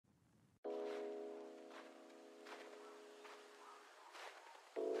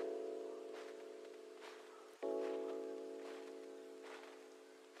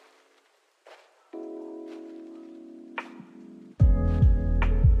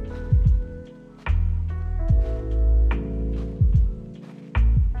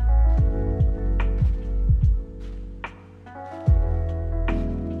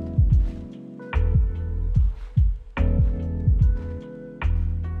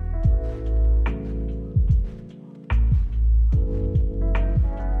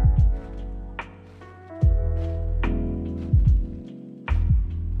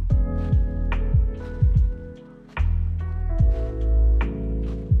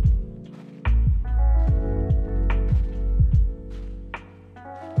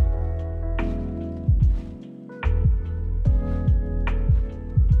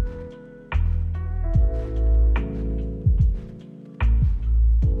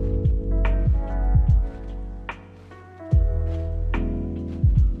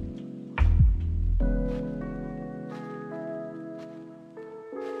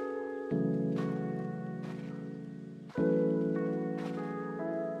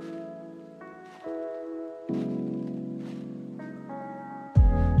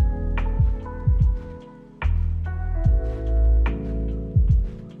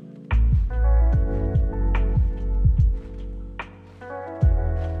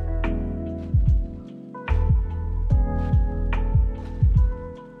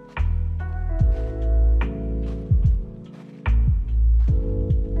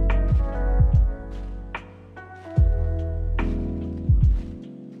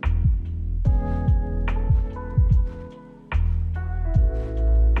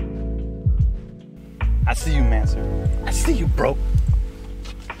see you, Manser. I see you, bro.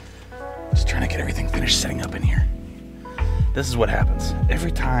 Just trying to get everything finished setting up in here. This is what happens.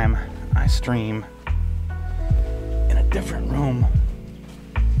 Every time I stream in a different room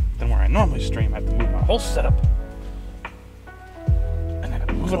than where I normally stream, I have to move my whole setup. And I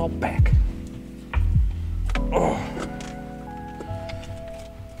gotta move it all back. Oh.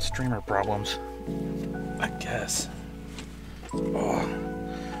 Streamer problems, I guess. Oh.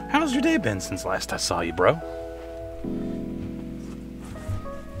 How's your day been since last I saw you, bro?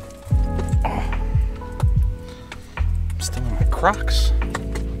 Oh. I'm still in my Crocs.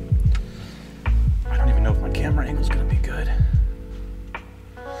 I don't even know if my camera angle's gonna be good.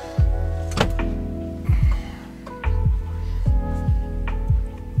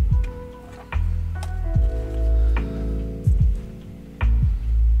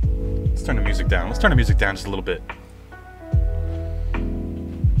 Let's turn the music down. Let's turn the music down just a little bit.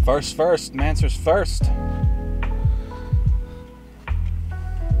 First, Manser's first.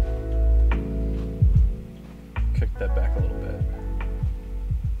 Kick that back a little bit.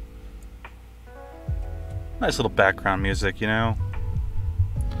 Nice little background music, you know.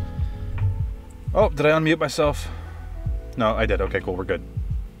 Oh, did I unmute myself? No, I did. Okay, cool, we're good.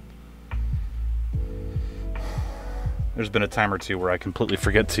 There's been a time or two where I completely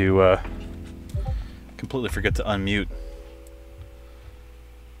forget to unmute.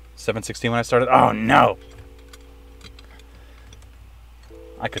 7:16 when I started. Oh no!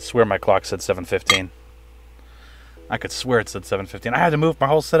 I could swear my clock said 7:15. I could swear it said 7:15. I had to move my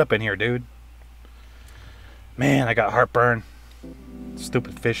whole setup in here, dude. Man, I got heartburn.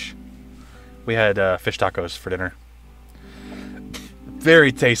 Stupid fish. We had fish tacos for dinner.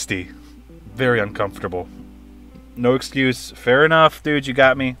 Very tasty. Very uncomfortable. No excuse. Fair enough, dude. You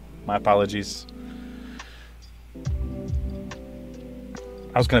got me. My apologies.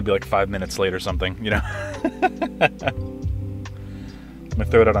 I was going to be like 5 minutes late or something, you know. I'm going to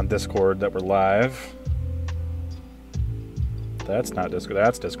throw it out on Discord that we're live. That's not Discord.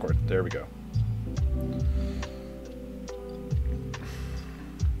 That's Discord. There we go.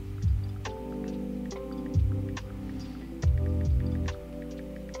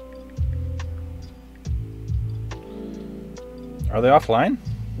 Are they offline?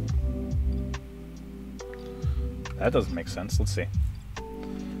 That doesn't make sense. Let's see.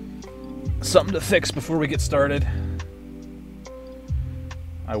 Something to fix before we get started.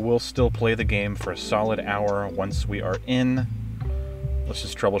 I will still play the game for a solid hour once we are in. Let's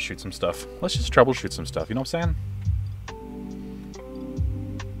just troubleshoot some stuff. You know what I'm saying?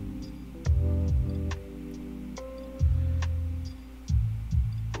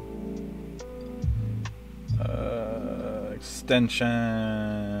 Extensions.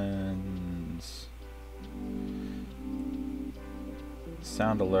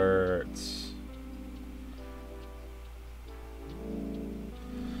 Sound alerts.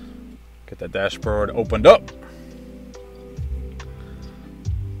 Get that dashboard opened up.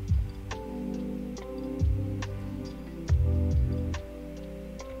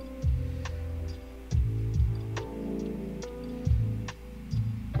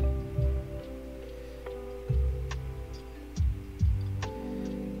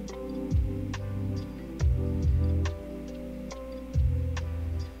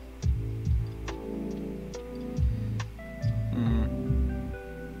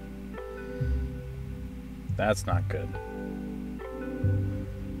 That's not good.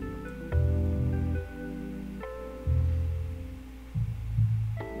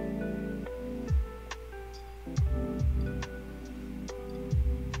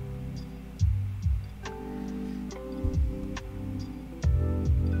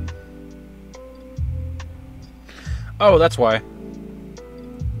 Oh, that's why.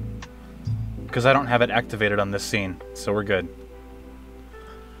 Because I don't have it activated on this scene, so we're good.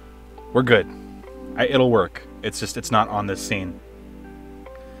 We're good. It'll work. It's just, it's not on this scene.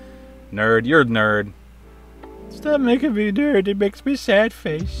 Nerd, you're a nerd. Stop making me nerd. It makes me sad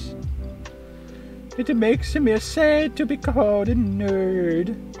face. It makes me sad to be called a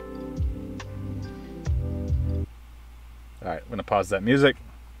nerd. Alright, I'm going to pause that music.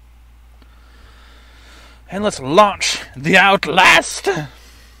 And let's launch the Outlast!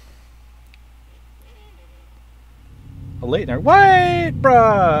 A late nerd. Wait,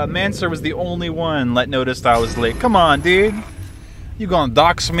 bruh! Manser was the only one that noticed I was late. Come on, dude. You gonna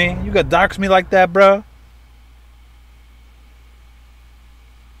dox me? You gonna dox me like that, bro?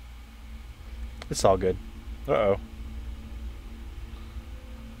 It's all good. Uh-oh.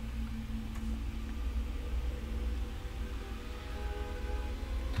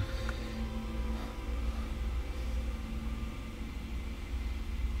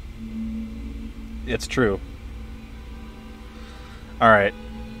 It's true. Alright.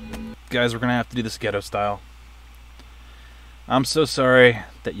 Guys, we're going to have to do this ghetto style. I'm so sorry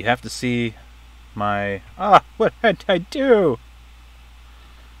that you have to see my... Ah, what did I do?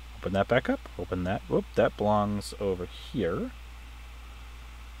 Open that back up. Open that. Whoop, that belongs over here.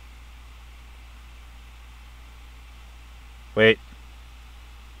 Wait.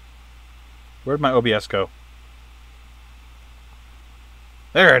 Where'd my OBS go?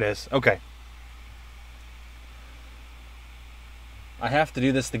 There it is. Okay. I have to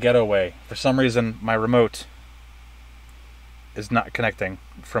do this the ghetto way. For some reason, my remote is not connecting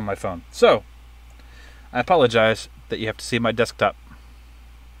from my phone. So, I apologize that you have to see my desktop.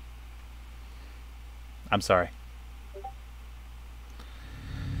 I'm sorry.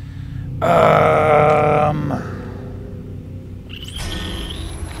 I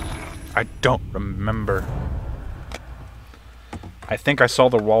don't remember. I think I saw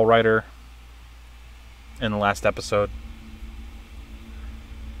the wall rider in the last episode.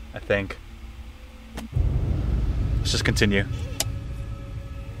 I think. Let's just continue.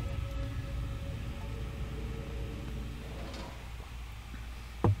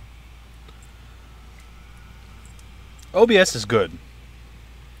 OBS is good.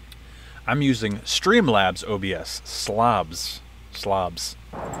 I'm using Streamlabs OBS. Slobs.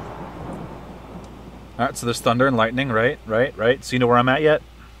 Alright, so there's thunder and lightning, right? So you know where I'm at yet?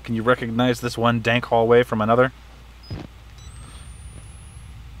 Can you recognize this one dank hallway from another?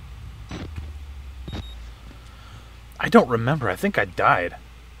 I don't remember. I think I died.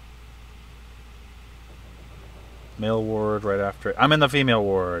 Male ward right after it. I'm in the female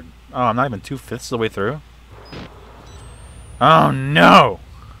ward. Oh, I'm not even 2/5 of the way through. Oh, no!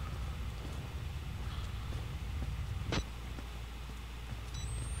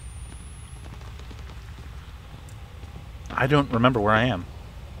 I don't remember where I am.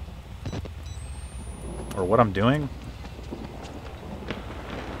 Or what I'm doing.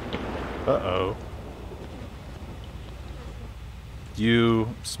 Uh-oh.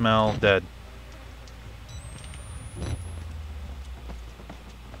 You smell dead.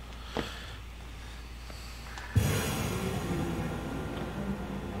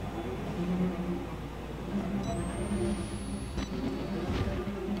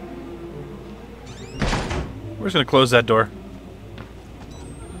 We're just going to close that door.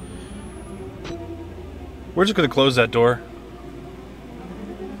 We're just going to close that door.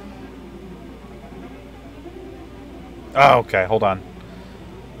 Oh, okay. Hold on.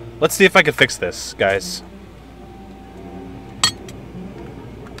 Let's see if I can fix this, guys.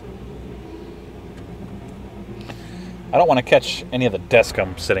 I don't want to catch any of the desk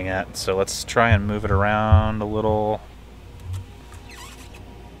I'm sitting at, so let's try and move it around a little.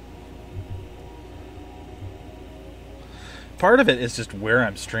 Part of it is just where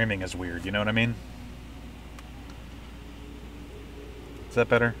I'm streaming is weird, you know what I mean? Is that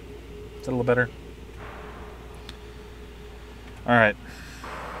better? Is that a little better? Alright.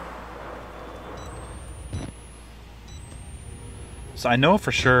 So I know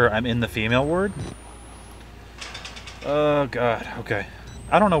for sure I'm in the female ward. Oh god, okay.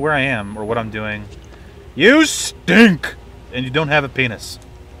 I don't know where I am or what I'm doing. You stink! And you don't have a penis.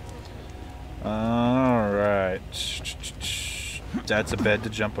 Alright. That's a bed to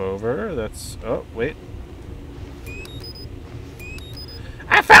jump over. That's... Oh, wait.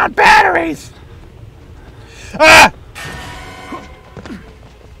 I found batteries! Ah!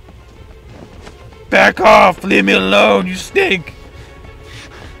 Back off! Leave me alone, you stink!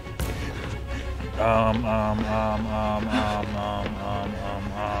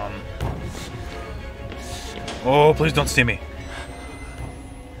 Oh, please don't see me.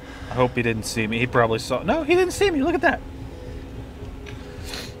 I hope he didn't see me. He probably saw... No, he didn't see me. Look at that.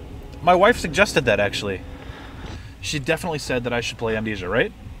 My wife suggested that, actually. She definitely said that I should play Amnesia,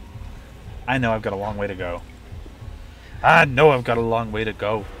 right? I know I've got a long way to go. I know I've got a long way to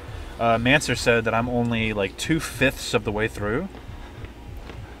go. Manser said that I'm only like 2/5 of the way through.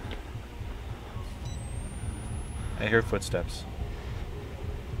 I hear footsteps.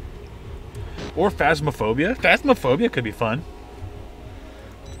 Or Phasmophobia. Phasmophobia could be fun.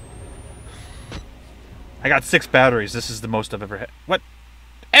 I got 6 batteries. This is the most I've ever had. What?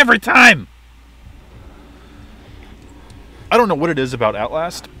 Every time! I don't know what it is about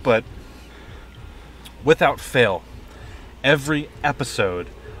Outlast, but without fail, every episode,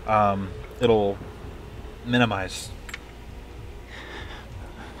 it'll minimize.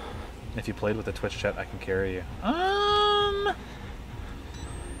 If you played with the Twitch chat, I can carry you.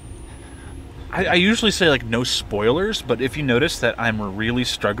 I usually say, like, no spoilers, but if you notice that I'm really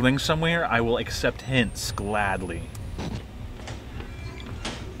struggling somewhere, I will accept hints gladly.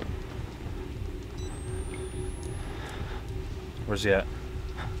 Where's he at?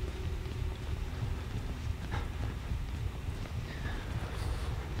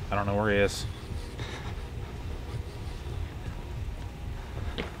 I don't know where he is.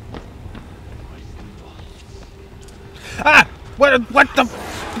 Ah! What the?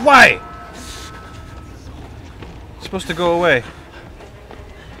 Why? It's supposed to go away.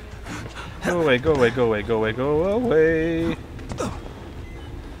 Go away, go away, go away, go away, go away.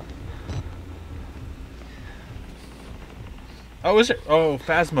 Oh, is it? Oh,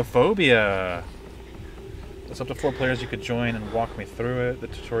 Phasmophobia. It's up to 4 players. You could join and walk me through it. The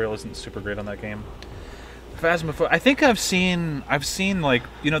tutorial isn't super great on that game. Phasmophobia. I think I've seen like,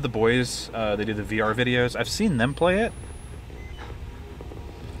 you know, the boys, they do the VR videos. I've seen them play it.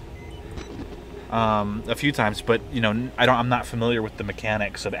 A few times, but you know, I'm not familiar with the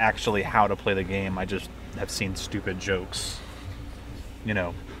mechanics of actually how to play the game. I just have seen stupid jokes, you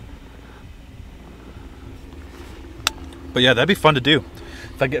know. But yeah, that'd be fun to do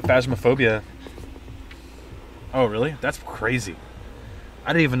if I get Phasmophobia. Oh, really? That's crazy. I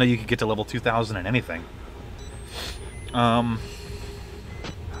didn't even know you could get to level 2000 in anything.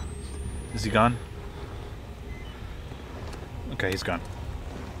 Is he gone? Okay, he's gone.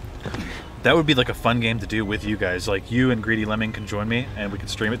 That would be like a fun game to do with you guys. Like, you and Greedy Lemming can join me, and we can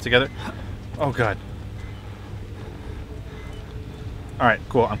stream it together. Oh, God. Alright,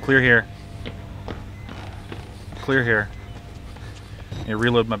 cool. I'm clear here. Clear here. I'm gonna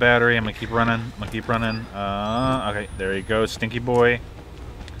reload my battery. I'm gonna keep running. I'm gonna keep running. Okay, there you go, Stinky Boy.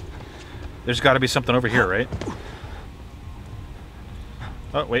 There's got to be something over here, right?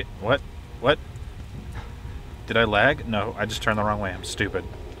 Oh, wait. What? What? Did I lag? No, I just turned the wrong way. I'm stupid.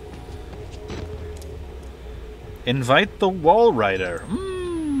 Invite the Wall Rider.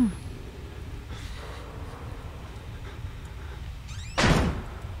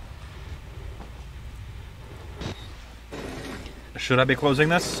 Should I be closing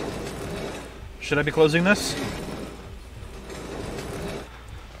this? Should I be closing this?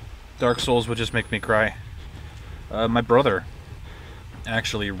 Dark Souls would just make me cry. My brother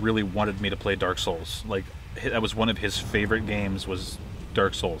actually really wanted me to play Dark Souls. Like, that was one of his favorite games, was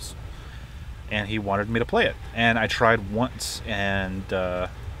Dark Souls. And he wanted me to play it. And I tried once, and didn't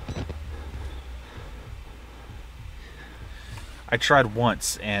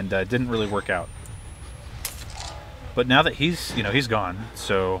really work out. But now that he's, you know, he's gone,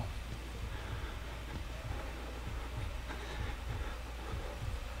 so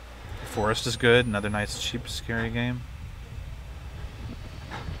Forest is good. Another nice, cheap, scary game.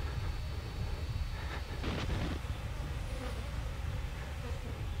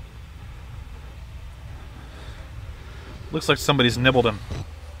 Looks like somebody's nibbled him.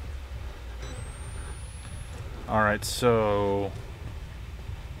 Alright, so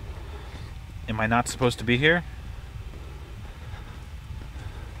am I not supposed to be here?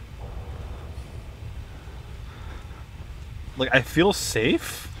 Like, I feel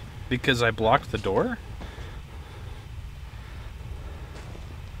safe because I blocked the door?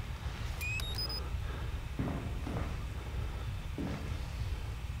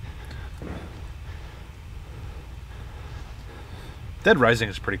 Dead Rising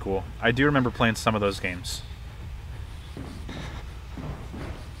is pretty cool. I do remember playing some of those games.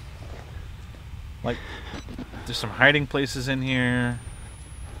 Like, there's some hiding places in here.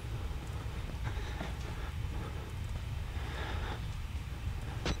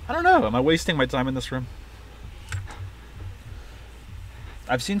 I don't know. Am I wasting my time in this room?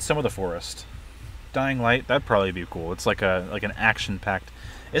 I've seen some of the Forest. Dying Light, that'd probably be cool. It's like an action-packed.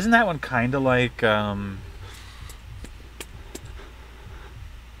 Isn't that one kind of like the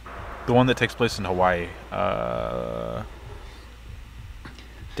one that takes place in Hawaii?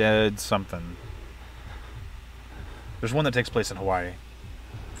 Dead something. There's one that takes place in Hawaii.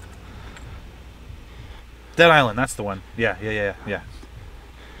 Dead Island, that's the one. Yeah.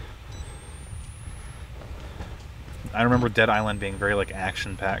 I remember Dead Island being very, like,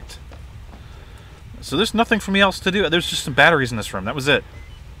 action-packed. So there's nothing for me else to do. There's just some batteries in this room. That was it.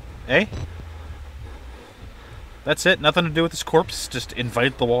 Eh? That's it. Nothing to do with this corpse. Just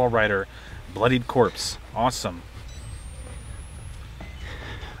invite the Wall Rider. Bloodied corpse. Awesome.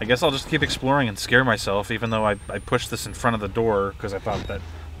 I guess I'll just keep exploring and scare myself, even though I pushed this in front of the door because I thought that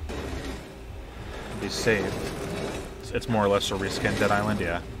it'd be saved. It's more or less a reskin Dead Island,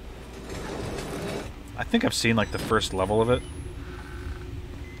 yeah. I think I've seen, like, the first level of it.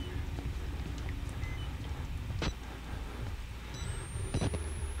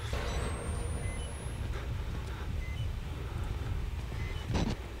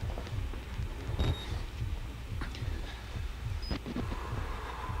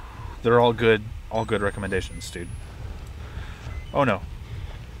 They're all good recommendations, dude. Oh no.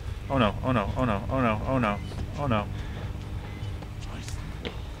 Oh no, oh no, oh no, oh no, oh no, oh no.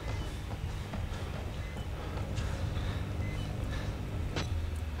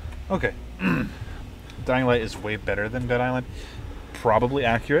 Okay. Dying Light is way better than Dead Island. Probably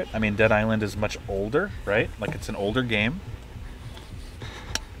accurate. I mean, Dead Island is much older, right? Like, it's an older game.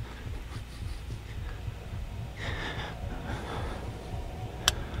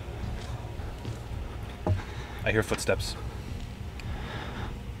 I hear footsteps.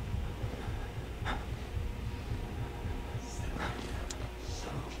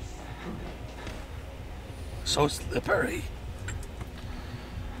 So slippery.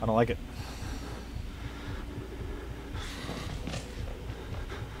 I don't like it.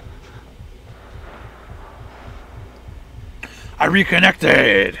 I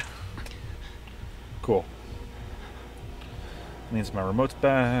reconnected! Cool. Means my remote's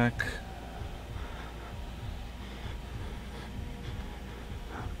back.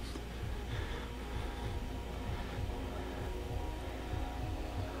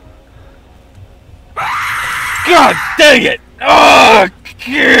 God dang it! Oh,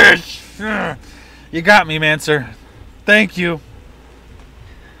 gosh! You got me, Mancer. Thank you.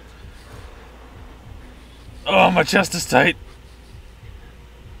 Oh, my chest is tight.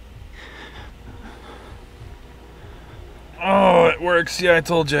 Oh, it works. Yeah, I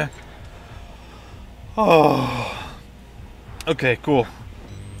told you. Oh. Okay, cool.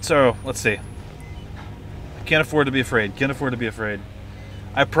 So, let's see. Can't afford to be afraid. Can't afford to be afraid.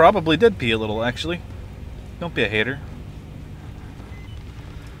 I probably did pee a little, actually. Don't be a hater.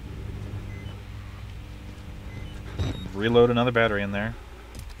 Reload another battery in there.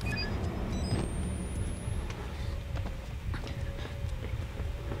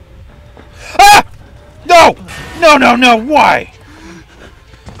 Ah! No! No, no, no! Why?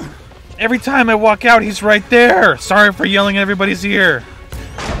 Every time I walk out, he's right there! Sorry for yelling in everybody's ear.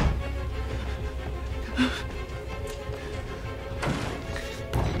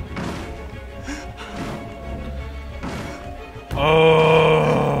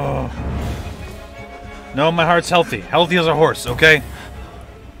 Oh. No, my heart's healthy. Healthy as a horse, okay?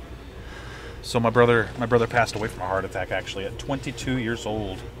 So my brother passed away from a heart attack, actually, at 22 years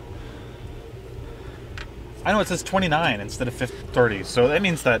old. I know it says 29 instead of 30, so that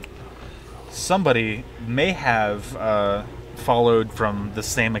means that somebody may have followed from the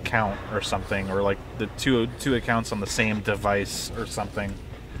same account or something, or like the two accounts on the same device or something,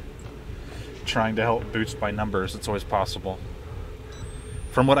 trying to help boost by numbers. It's always possible.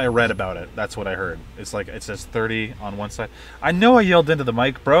 From what I read about it, that's what I heard. It's like, it says 30 on one side. I know I yelled into the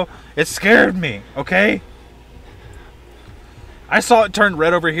mic, bro. It scared me, okay? I saw it turn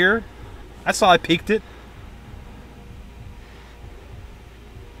red over here. I peeked it.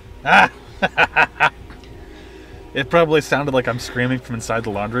 Ah! It probably sounded like I'm screaming from inside the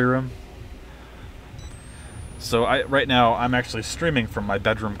laundry room. So right now, I'm actually streaming from my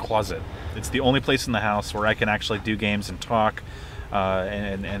bedroom closet. It's the only place in the house where I can actually do games and talk,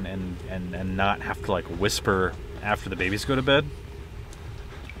 and not have to like whisper after the babies go to bed.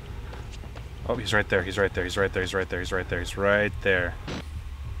 Oh, he's right there. He's right there. He's right there. He's right there. He's right there. He's right there.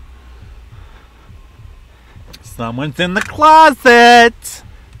 Someone's in the closet.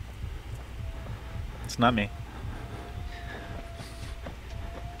 It's not me.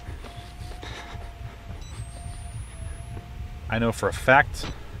 I know for a fact,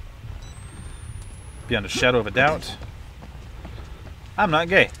 beyond a shadow of a doubt, I'm not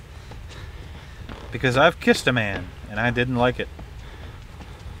gay. Because I've kissed a man, and I didn't like it.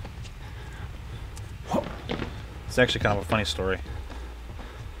 It's actually kind of a funny story.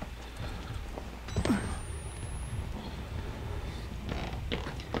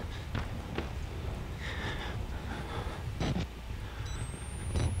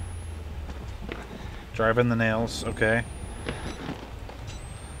 Driving the nails, okay.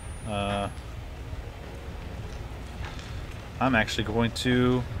 I'm actually going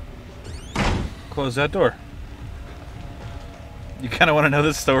to close that door. You kind of want to know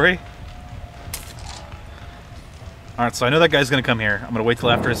this story? Alright, so I know that guy's going to come here. I'm going to wait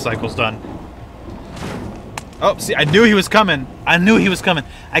till after his cycle's done. Oh, see, I knew he was coming. I knew he was coming.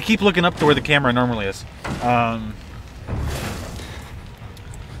 I keep looking up to where the camera normally is.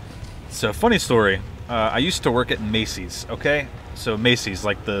 So, funny story. I used to work at Macy's, okay? So Macy's,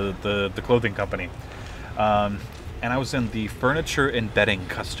 like the clothing company. And I was in the furniture and bedding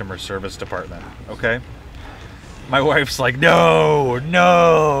customer service department, okay? My wife's like, no,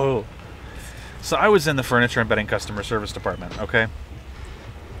 no. So I was in the furniture and bedding customer service department, okay?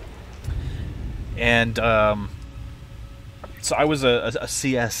 And So I was a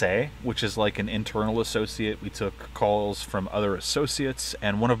CSA, which is like an internal associate. We took calls from other associates,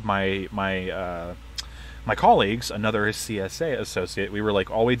 and one of my colleagues, another CSA associate, we were like,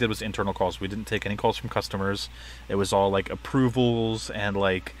 all we did was internal calls. We didn't take any calls from customers. It was all like approvals and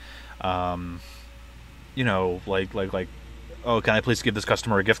like, you know, like, oh, can I please give this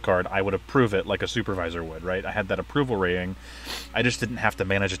customer a gift card? I would approve it like a supervisor would, right? I had that approval rating. I just didn't have to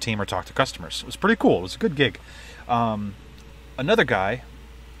manage a team or talk to customers. It was pretty cool. It was a good gig. Another guy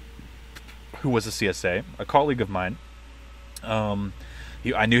who was a CSA, a colleague of mine,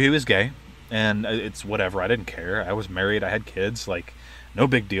 I knew he was gay, and it's whatever. I didn't care. I was married. I had kids. Like, no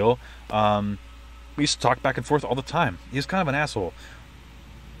big deal. We used to talk back and forth all the time. He was kind of an asshole.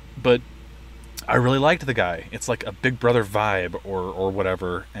 But I really liked the guy. It's like a Big Brother vibe or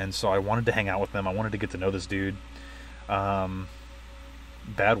whatever. And so I wanted to hang out with him. I wanted to get to know this dude.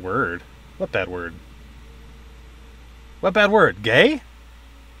 Bad word. What bad word? What bad word? Gay?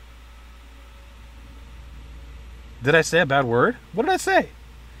 Did I say a bad word? What did I say?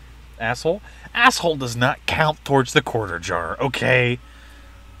 Asshole? Asshole does not count towards the quarter jar, okay?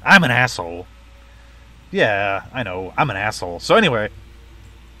 I'm an asshole. Yeah, I know. I'm an asshole. So anyway,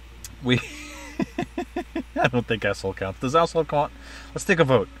 we... I don't think asshole counts. Does asshole count? Let's take a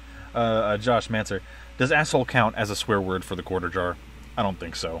vote. Josh Manser. Does asshole count as a swear word for the quarter jar? I don't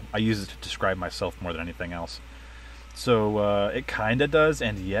think so. I use it to describe myself more than anything else. So it kind of does,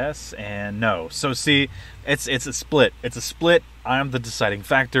 and yes, and no. So see, it's a split. It's a split. I'm the deciding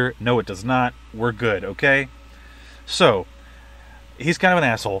factor. No, it does not. We're good, okay? So, he's kind of an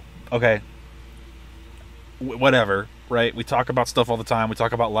asshole, okay? Whatever, right? We talk about stuff all the time. We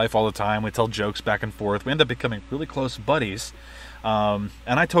talk about life all the time. We tell jokes back and forth. We end up becoming really close buddies. And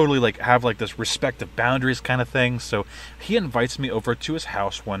I totally like have like this respect of boundaries kind of thing. So he invites me over to his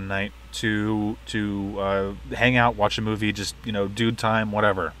house one night to hang out, watch a movie, just, you know, dude time,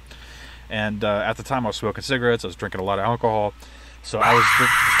 whatever. And at the time I was smoking cigarettes. I was drinking a lot of alcohol. So I was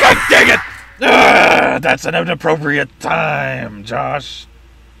God dang it! That's an inappropriate time, Josh.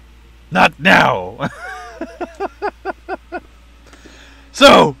 Not now.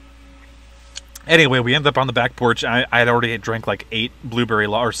 So anyway, we ended up on the back porch. I had already drank like 6 blueberry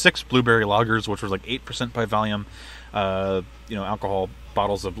lagers, which was like 8% by volume. You know, alcohol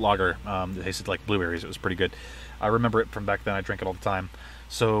bottles of lager. They tasted like blueberries. It was pretty good. I remember it from back then. I drank it all the time.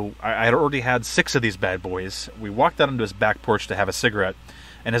 So I had already had 6 of these bad boys. We walked out into his back porch to have a cigarette,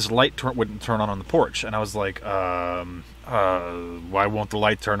 and his light wouldn't turn on the porch. And I was like, why won't the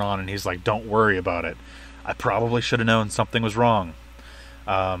light turn on? And he's like, don't worry about it. I probably should have known something was wrong.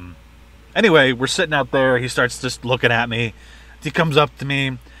 Anyway, we're sitting out there. He starts just looking at me. He comes up to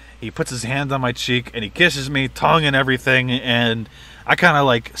me. He puts his hand on my cheek, and he kisses me, tongue and everything. And I kind of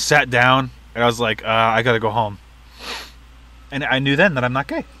like sat down, and I was like, I gotta go home. And I knew then that I'm not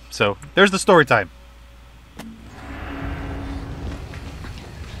gay. So there's the story time.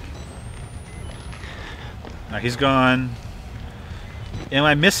 Now he's gone. Am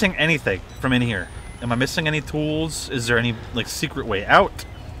I missing anything from in here? Am I missing any tools? Is there any like secret way out?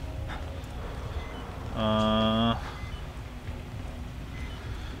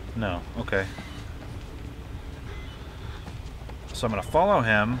 No. Okay. So I'm gonna follow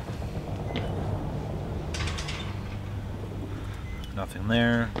him. Nothing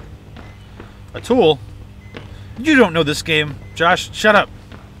there. A tool? You don't know this game, Josh. Shut up.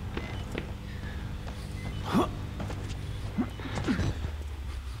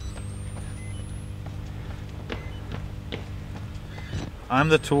 I'm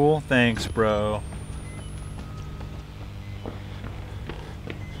the tool? Thanks, bro.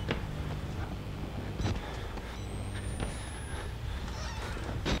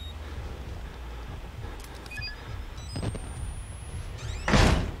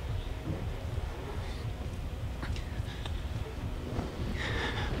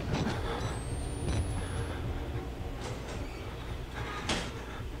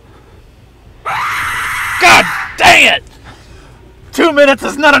 God dang it! 2 minutes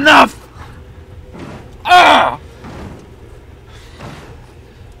is not enough! Ah!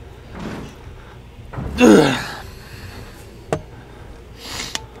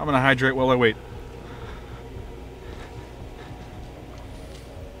 I'm gonna hydrate while I wait.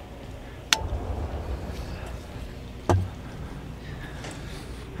 I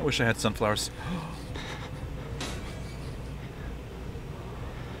wish I had sunflowers.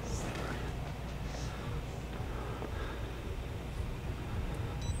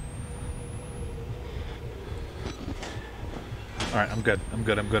 Alright, I'm good. I'm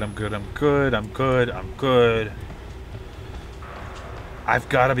good. I've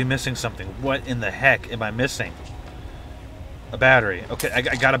got to be missing something. What in the heck am I missing? A battery. Okay, I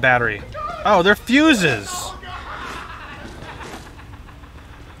got a battery. Oh, they're fuses!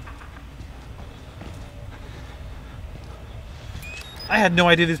 I had no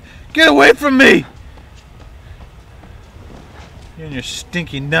idea these... Get away from me! You and your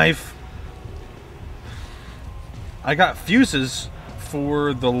stinky knife. I got fuses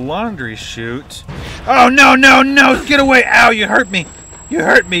for the laundry chute. Oh, no, no, no! Get away! Ow, you hurt me! You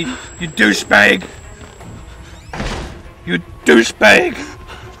hurt me! You douchebag! You douchebag!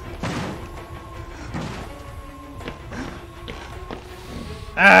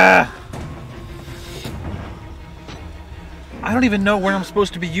 Ah! I don't even know where I'm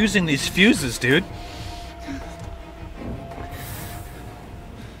supposed to be using these fuses, dude.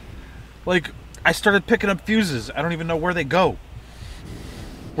 Like, I started picking up fuses. I don't even know where they go.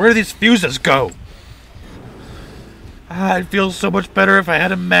 Where do these fuses go? Ah, I'd feel so much better if I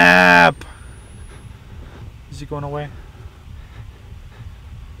had a map. Is he going away?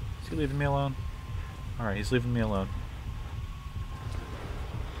 Is he leaving me alone? Alright, he's leaving me alone.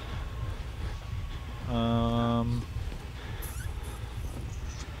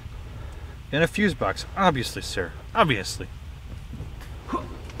 In a fuse box. Obviously, sir. Obviously.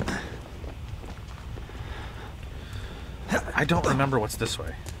 I don't remember what's this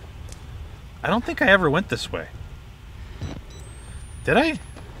way. I don't think I ever went this way. Did I?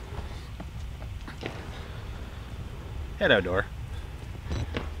 Hello, door.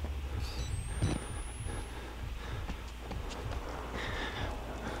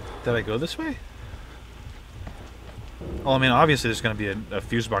 Did I go this way? Well, I mean, obviously there's going to be a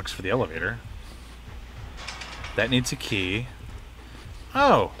fuse box for the elevator. That needs a key.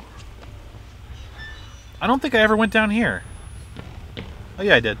 Oh! I don't think I ever went down here. Oh,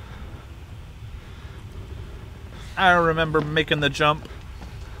 yeah, I did. I don't remember making the jump.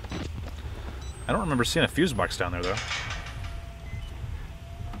 I don't remember seeing a fuse box down there, though.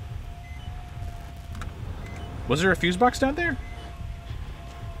 Was there a fuse box down there?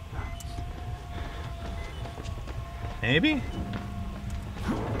 Maybe?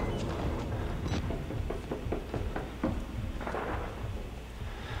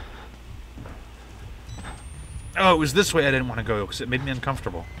 Oh, it was this way I didn't want to go because it made me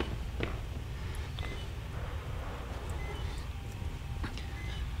uncomfortable.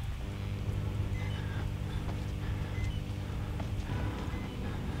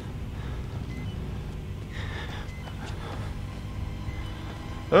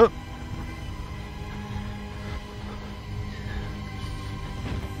 Oh!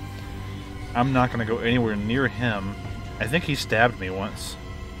 I'm not going to go anywhere near him. I think he stabbed me once.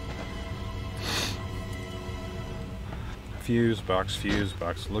 Fuse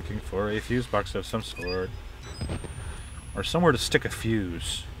box, looking for a fuse box of some sort. Or somewhere to stick a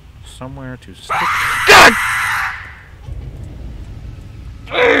fuse. Somewhere to stick... God!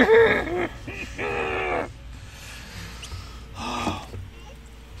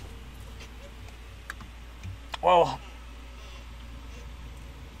 Well...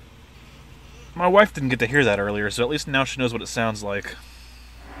 My wife didn't get to hear that earlier, so at least now she knows what it sounds like.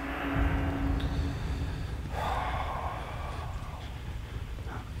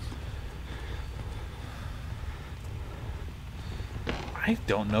 I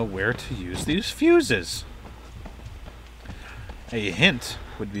don't know where to use these fuses. A hint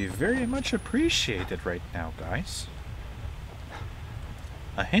would be very much appreciated right now, guys.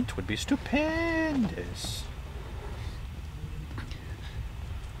 A hint would be stupendous.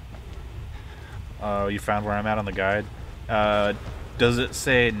 Oh, you found where I'm at on the guide? Does it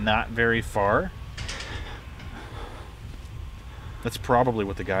say not very far? That's probably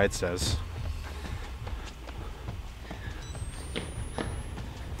what the guide says.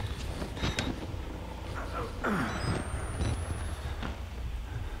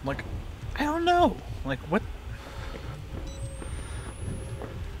 Like, I don't know. Like, what?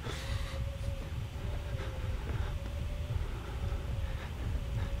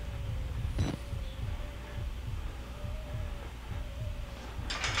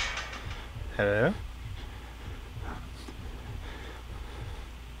 Hello?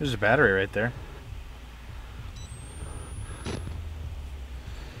 There's a battery right there.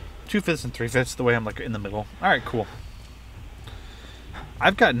 2/5 and 3/5, the way I'm like in the middle. Alright, cool.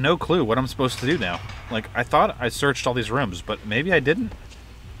 I've got no clue what I'm supposed to do now. Like, I thought I searched all these rooms, but maybe I didn't.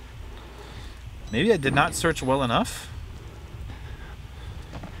 Maybe I did not search well enough.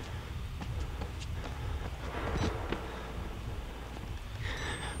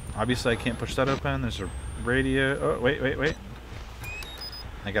 Obviously, I can't push that open. There's a radio. Oh, wait.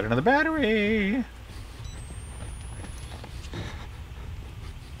 I got another battery.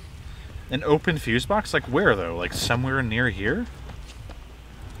 An open fuse box? Like where, though? Like somewhere near here?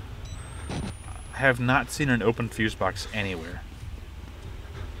 I have not seen an open fuse box anywhere.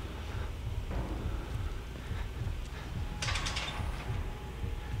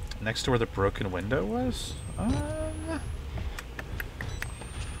 Next to where the broken window was?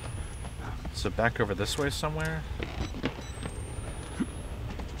 So back over this way somewhere?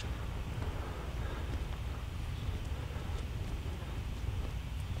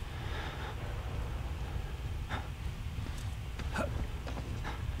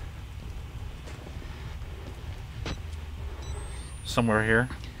 Somewhere here.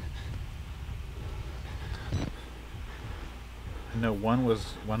 I know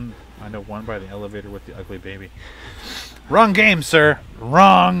one by the elevator with the ugly baby. Wrong game, sir.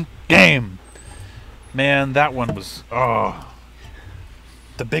 Wrong game. Man, that one was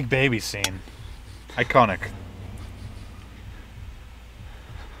the big baby scene. Iconic.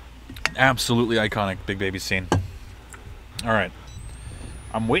 Absolutely iconic big baby scene. All right.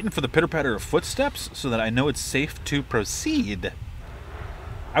 I'm waiting for the pitter-patter of footsteps so that I know it's safe to proceed.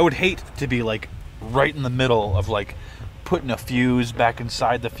 I would hate to be like right in the middle of like putting a fuse back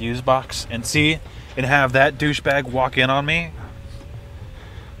inside the fuse box and have that douchebag walk in on me.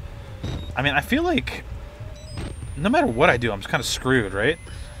 I mean, I feel like no matter what I do, I'm just kind of screwed, right?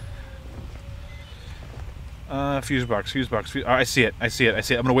 Fuse box. Oh, I see it. I'm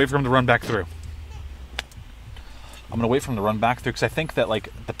gonna wait for him to run back through. Because I think that like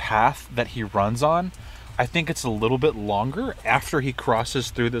the path that he runs on, I think it's a little bit longer after he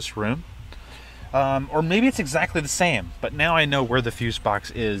crosses through this room. Or maybe it's exactly the same, but now I know where the fuse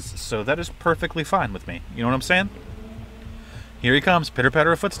box is, so that is perfectly fine with me. You know what I'm saying? Here he comes,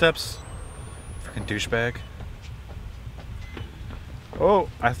 pitter-patter of footsteps. Freaking douchebag. Oh,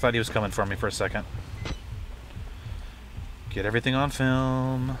 I thought he was coming for me for a second. Get everything on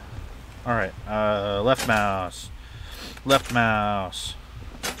film. Alright, left mouse. Left mouse.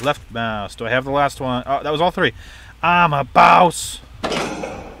 Left mouse. Do I have the last one? Oh, that was all three. I'm a boss.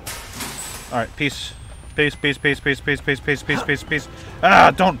 Alright, peace. Peace.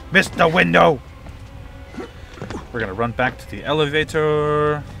 Ah, don't miss the window. We're gonna run back to the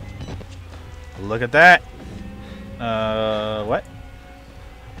elevator. Look at that. What?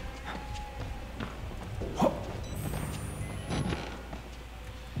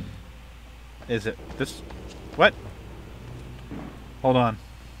 Is it this? What? Hold on.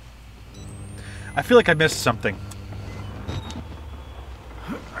 I feel like I missed something.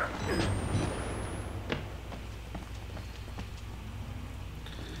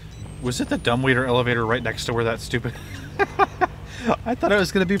 Was it the dumbwaiter elevator right next to where that stupid... I thought it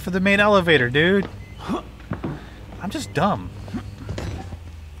was going to be for the main elevator, dude. I'm just dumb.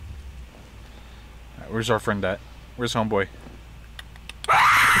 Right, where's our friend at? Where's homeboy?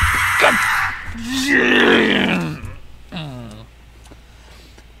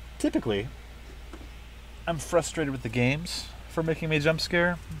 Typically, I'm frustrated with the games for making me jump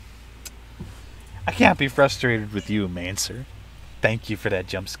scare. I can't be frustrated with you, man, sir. Thank you for that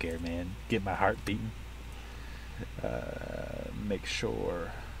jump scare, man. Get my heart beating. Make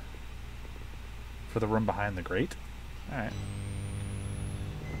sure. For the room behind the grate? Alright.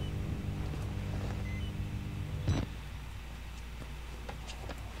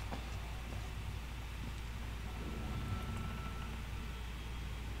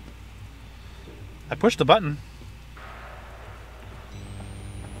 I pushed the button.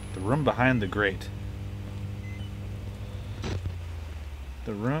 The room behind the grate.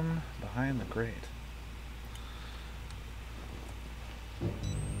 The room behind the grate.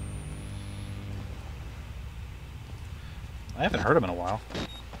 I haven't heard him in a while.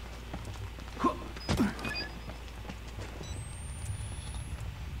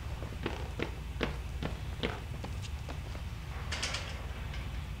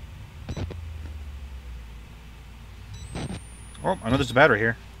 Oh, I know there's a battery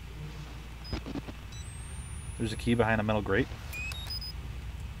here. There's a key behind a metal grate.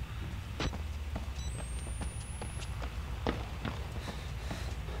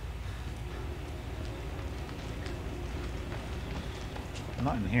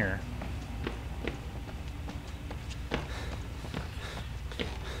 Not in here.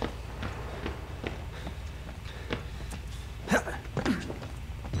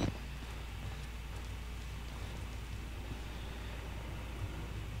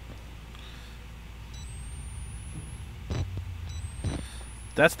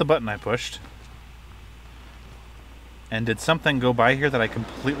 That's the button I pushed. And did something go by here that I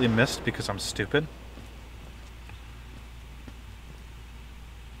completely missed because I'm stupid?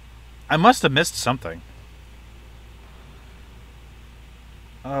 I must have missed something.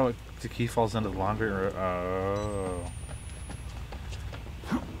 Oh, the key falls into the laundry room. Oh.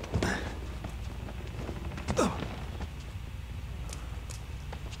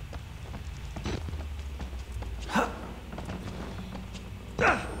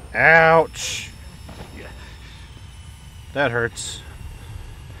 Ouch! That hurts.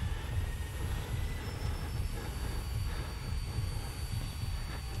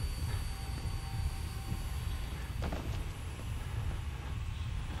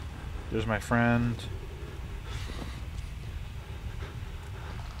 There's my friend.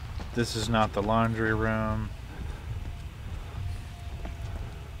 This is not the laundry room.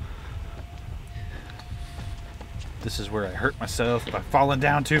 This is where I hurt myself by falling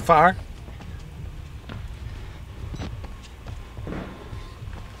down too far.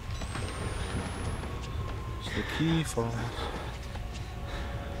 So the key falls.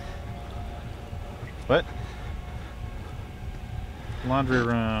 What? Laundry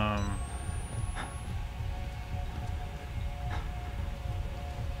room.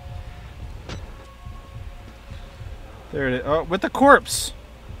 There it is. Oh, with the corpse.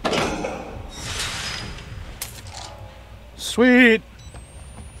 Sweet.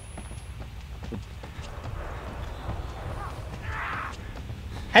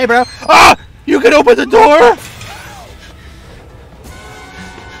 Hey, bro. Ah! You can open the door?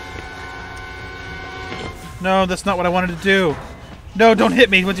 No, that's not what I wanted to do. No, don't hit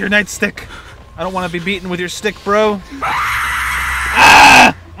me with your nightstick. I don't want to be beaten with your stick, bro.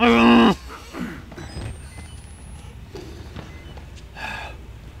 Ah!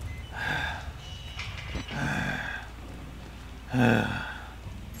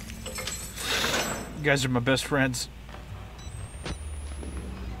 You guys are my best friends.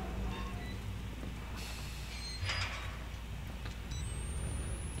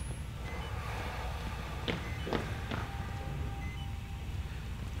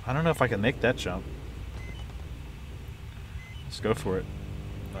 I don't know if I can make that jump. Let's go for it.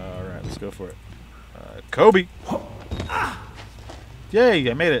 Alright, let's go for it. Kobe!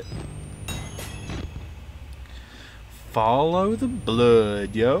 Yay, I made it. Follow the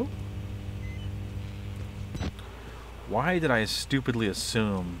blood, yo. Why did I stupidly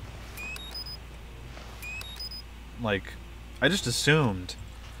assume? Like, I just assumed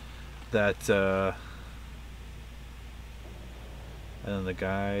that, and then the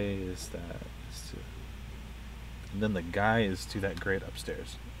guy is that. And then the guy is to that grate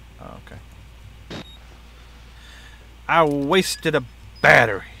upstairs. Oh, okay. I wasted a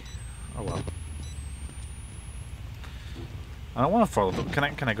battery. Oh well. I don't want to follow the... Can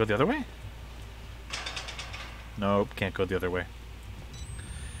I go the other way? Nope, can't go the other way.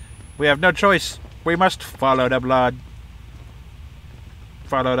 We have no choice. We must follow the blood.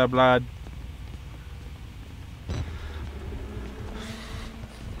 Follow the blood.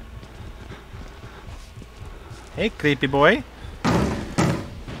 Hey, creepy boy.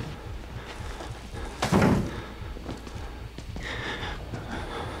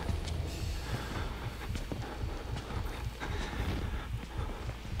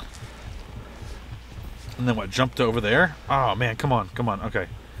 And then what, jumped over there? Oh man, come on, come on, okay.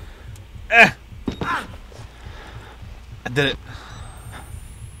 I did it.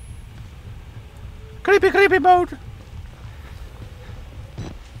 Creepy, creepy mode.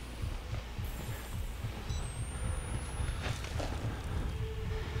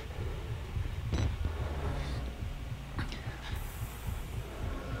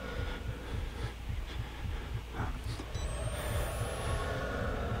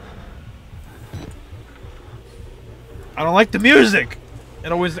 I don't like the music.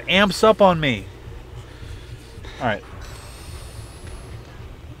 It always amps up on me. Alright.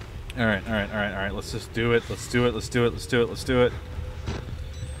 Alright. Let's just do it. Let's do it.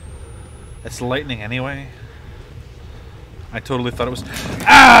 It's lightning anyway. I totally thought it was...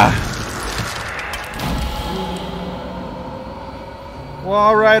 Ah!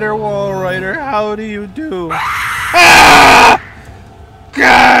 Wall Rider, how do you do? Ah!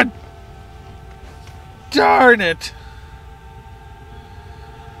 God! Darn it!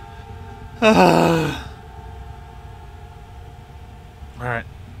 Alright.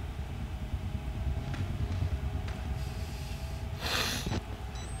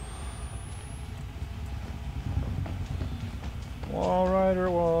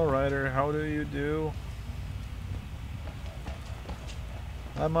 Wall Rider, how do you do?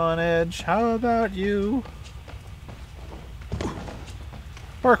 I'm on edge. How about you?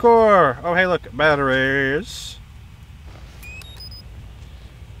 Parkour! Oh, hey, look. Batteries.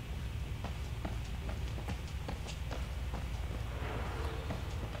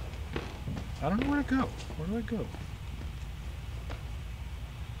 I don't know where to go. Where do I go?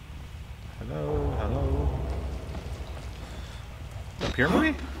 up here,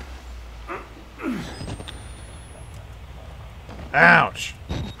 maybe? Ouch!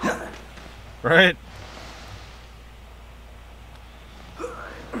 Right?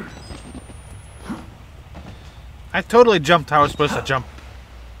 I totally jumped how I was supposed to jump.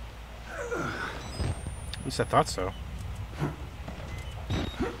 At least I thought so.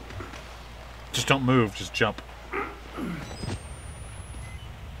 Just don't move, just jump.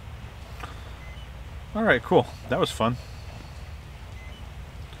 Alright, cool. That was fun.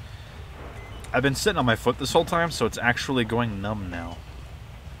 I've been sitting on my foot this whole time, so it's actually going numb now.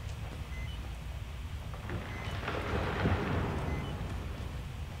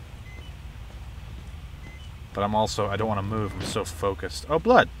 But I'm also, I don't want to move, I'm so focused. Oh,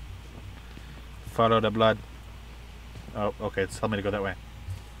 blood! Follow the blood. Oh, okay, it's telling me to go that way.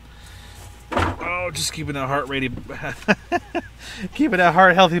 Oh, just keeping that heart rate... keeping that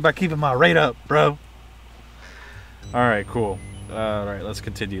heart healthy by keeping my rate up, bro. Alright, cool. Alright, let's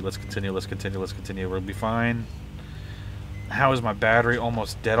continue, let's continue, let's continue, let's continue. We'll be fine. How is my battery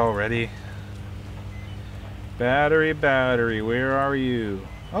almost dead already? Battery, battery, where are you?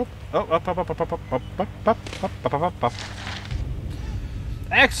 Oh, up.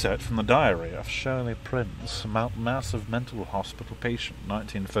 Excerpt from the diary of Shirley Prince, massive mental hospital patient,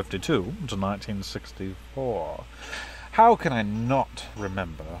 1952 to 1964. How can I not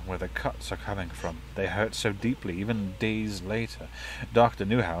remember where the cuts are coming from? They hurt so deeply, even days later. Dr.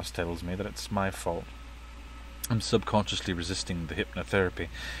 Newhouse tells me that it's my fault. I'm subconsciously resisting the hypnotherapy,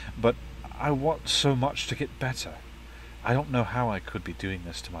 but I want so much to get better. I don't know how I could be doing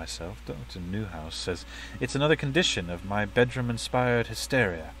this to myself. Dr. Newhouse says it's another condition of my bedroom-inspired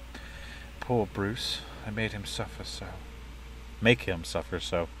hysteria. Poor Bruce. I made him suffer so. Make him suffer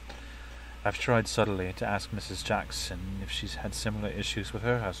so. I've tried subtly to ask Mrs. Jackson if she's had similar issues with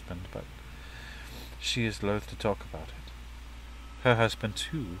her husband, but she is loath to talk about it. Her husband,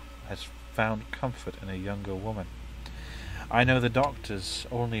 too, has found comfort in a younger woman. I know the doctors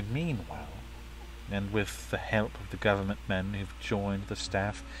only mean well, and with the help of the government men who've joined the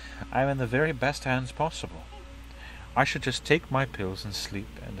staff, I'm in the very best hands possible. I should just take my pills and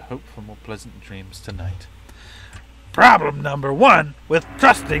sleep and hope for more pleasant dreams tonight. Problem number one with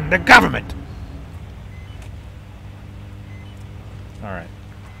trusting the government! Alright.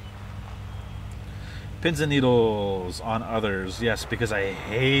 Pins and needles on others. Yes, because I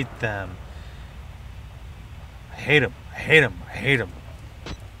hate them. I hate them. I hate them. I hate them.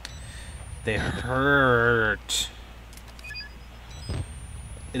 They hurt.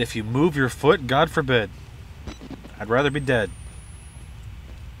 And if you move your foot, God forbid. I'd rather be dead.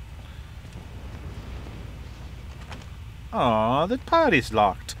 Aw, the potty's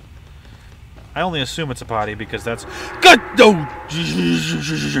locked. I only assume it's a potty because that's... God! Oh!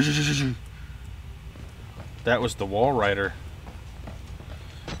 That was the wall rider.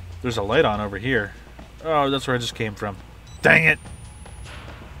 There's a light on over here. Oh, that's where I just came from. Dang it!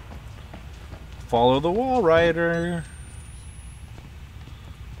 Follow the wall rider.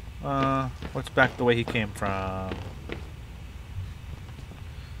 What's back the way he came from?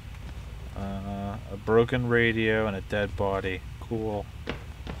 A broken radio and a dead body. Cool.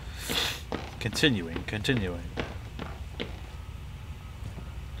 Continuing.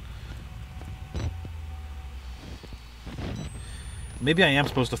 Maybe I am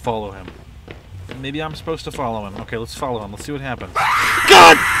supposed to follow him. Okay, let's follow him. Let's see what happens.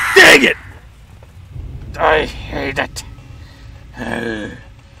 God dang it! I hate it.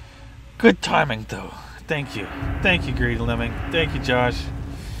 Good timing, though. Thank you. Thank you, Greedy Lemming. Thank you, Josh.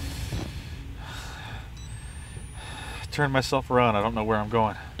 Turn myself around. I don't know where I'm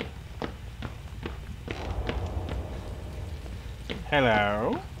going.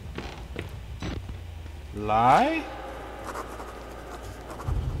 Hello? Lie?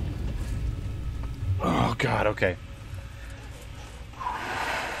 Oh, God, okay.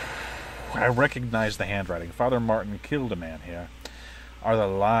 I recognize the handwriting. Father Martin killed a man here. Are the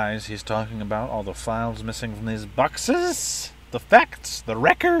lies he's talking about all the files missing from these boxes? The facts? The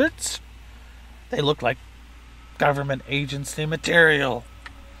records? They look like government agency material.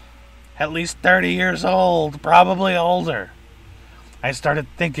 At least 30 years old, probably older. I started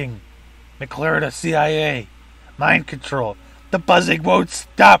thinking, McClure to CIA, mind control, the buzzing won't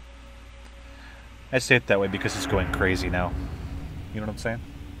stop. I say it that way because he's going crazy now. You know what I'm saying?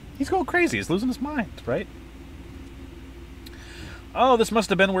 He's going crazy, he's losing his mind, right? Oh, this must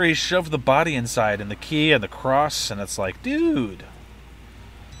have been where he shoved the body inside and the key and the cross, and it's like, dude.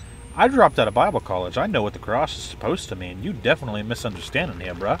 I dropped out of Bible college. I know what the cross is supposed to mean. You definitely misunderstanding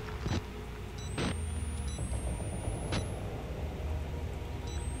here, bruh.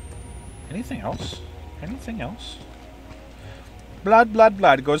 Anything else? Anything else? Blood, blood,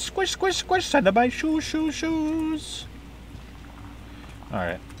 blood. Goes squish, squish, squish under my shoes, shoes, shoes.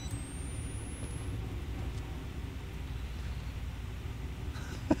 Alright.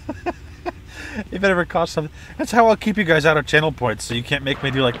 If it ever costs something. That's how I'll keep you guys out of channel points, so you can't make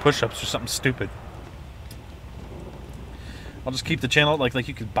me do like push-ups or something stupid. I'll just keep the channel like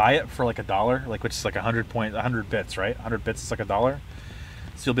you could buy it for like $1, like which is like 100 bits, right? 100 bits is like $1.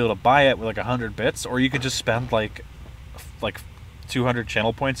 So you'll be able to buy it with like 100 bits, or you could just spend like 200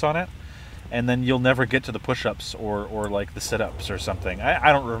 channel points on it, and then you'll never get to the push-ups or like the sit-ups or something.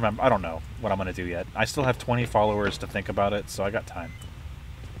 I don't remember. I don't know what I'm gonna do yet. I still have 20 followers to think about it, so I got time.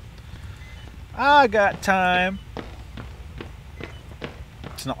 I got time.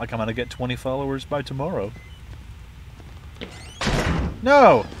 It's not like I'm gonna get 20 followers by tomorrow.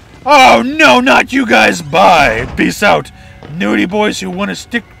 No! Oh no, not you guys! Bye! Peace out! Nudie boys who want to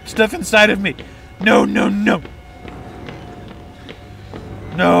stick stuff inside of me! No, no, no!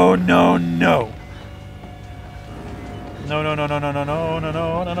 No, no, no! No, no, no, no, no, no, no, no,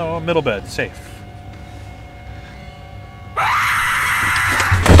 no, no, no. Middle bed, safe.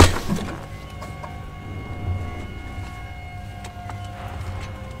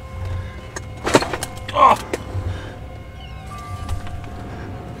 Oh!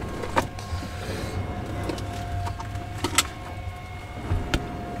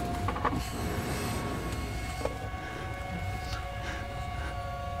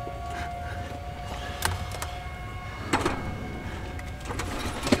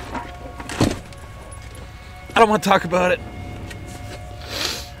 I don't want to talk about it.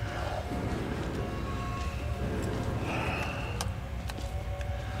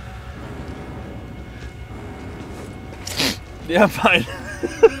 Yeah, I'm fine.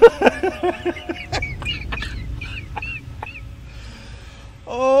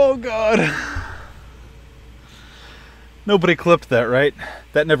 Oh, God. Nobody clipped that, right?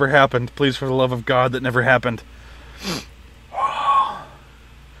 That never happened. Please, for the love of God, that never happened.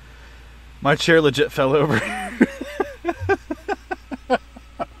 My chair legit fell over.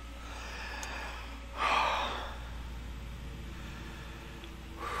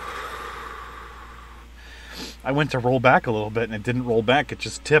 I went to roll back a little bit and it didn't roll back, it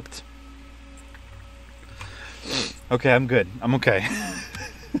just tipped. Okay, I'm good. I'm okay.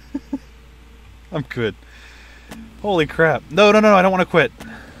 I'm good. Holy crap. No, no, no, I don't want to quit.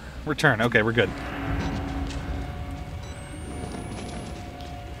 Return. Okay, we're good.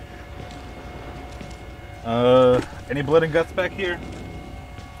 Any blood and guts back here?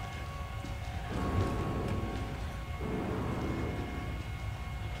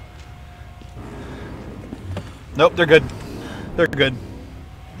 Nope, they're good. They're good.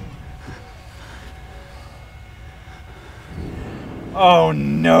 Oh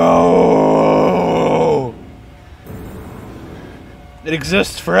no! It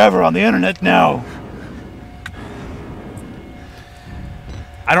exists forever on the internet now.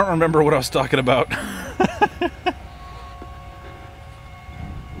 I don't remember what I was talking about.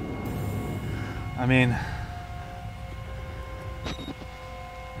 I mean,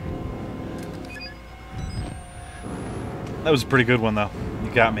 that was a pretty good one, though.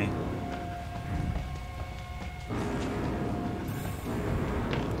 You got me.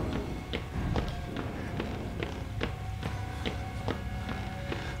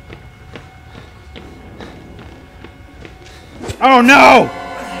 Oh no!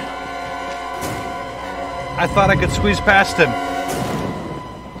 I thought I could squeeze past him.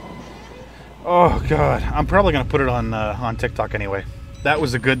 Oh God, I'm probably gonna put it on TikTok anyway. That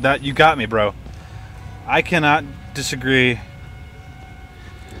was a good. That you got me, bro. I cannot disagree.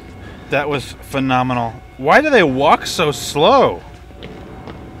 That was phenomenal. Why do they walk so slow?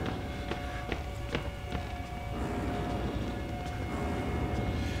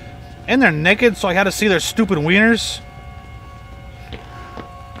 And they're naked, so I had to see their stupid wieners.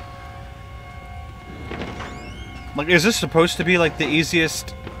 Like, is this supposed to be like the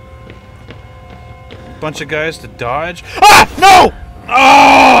easiest bunch of guys to dodge? Ah! No!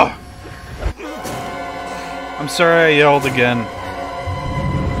 Ah! I'm sorry I yelled again.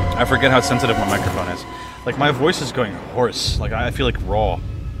 I forget how sensitive my microphone is. Like, my voice is going hoarse. Like, I feel like raw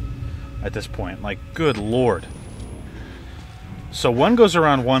at this point. Like, good lord. So one goes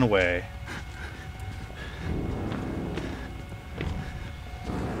around one way.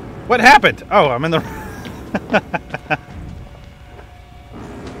 What happened? Oh, I'm in the...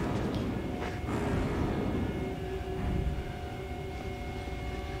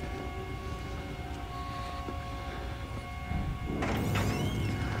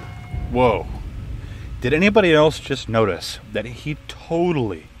 Whoa. Did anybody else just notice that he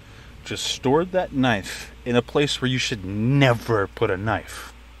totally just stored that knife in a place where you should never put a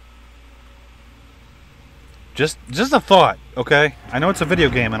knife. Just a thought, okay? I know it's a video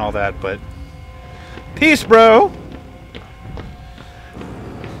game and all that, but peace, bro.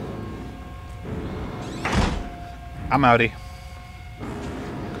 I'm outie.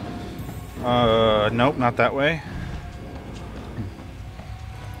 Nope, not that way.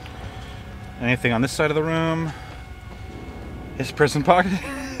 Anything on this side of the room? His prison pocket?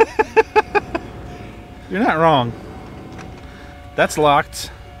 You're not wrong. That's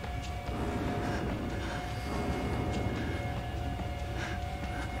locked.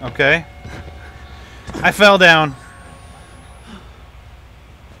 Okay. I fell down.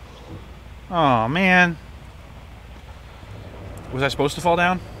 Oh, man. Was I supposed to fall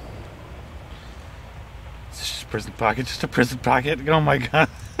down? It's just a prison pocket, just a prison pocket. Oh my god.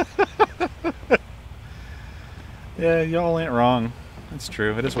 Yeah, y'all ain't wrong. It's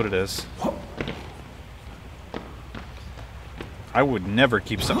true. It is what it is. I would never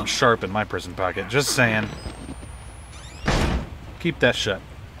keep something sharp in my prison pocket. Just saying. Keep that shut.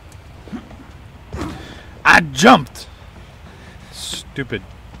 I jumped! Stupid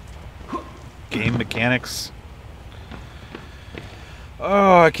game mechanics.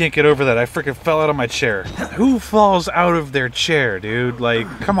 Oh, I can't get over that. I freaking fell out of my chair. Who falls out of their chair, dude? Like,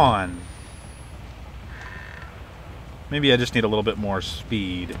 come on. Maybe I just need a little bit more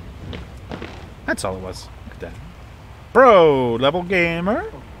speed. That's all it was. Look at that. Bro, level gamer.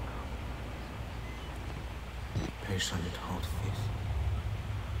 Patient, hold faith.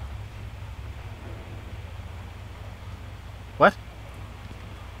 What?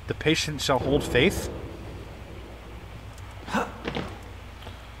 The patient shall hold faith? I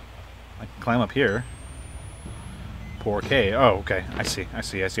can climb up here. Poor K. Oh, okay. I see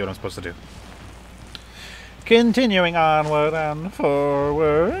what I'm supposed to do. Continuing onward and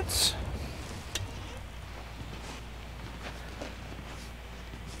forwards.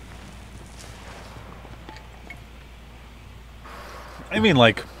 I mean,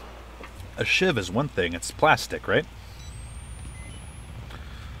 like, a shiv is one thing. It's plastic, right?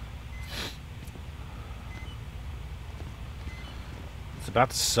 It's about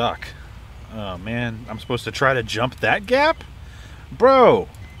to suck. Oh, man. I'm supposed to try to jump that gap? Bro!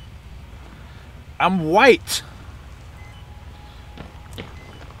 I'm white!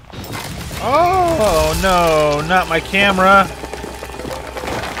 Oh, no. Not my camera.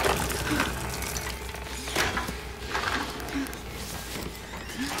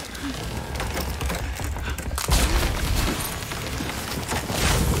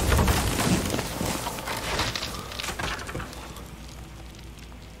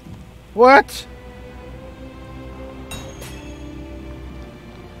 What?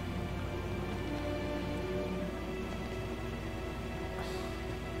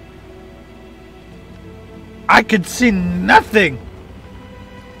 I can see nothing!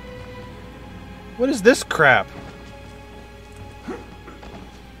 What is this crap?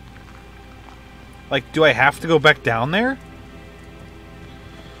 Like, do I have to go back down there?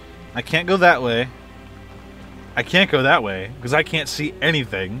 I can't go that way. I can't go that way, because I can't see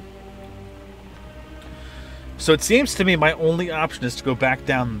anything. So it seems to me my only option is to go back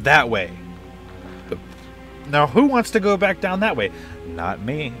down that way. Now, who wants to go back down that way? Not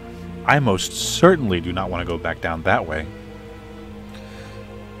me. I most certainly do not want to go back down that way.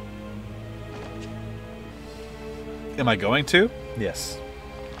 Am I going to? Yes.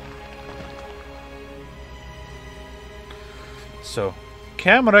 So,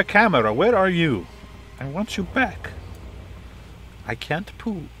 camera, where are you? I want you back. I can't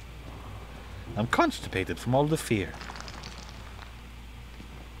poo. I'm constipated from all the fear.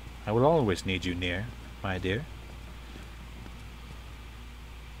 I will always need you near, my dear.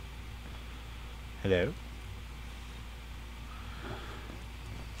 Hello?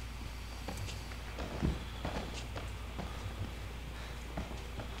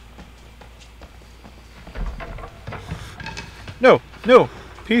 No! No!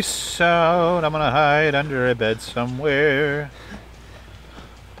 Peace out. I'm gonna hide under a bed somewhere.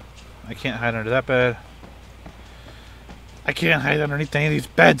 I can't hide under that bed. I can't hide underneath any of these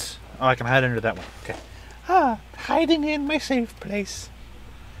beds. Oh, I can hide under that one. Okay. Ah, hiding in my safe place.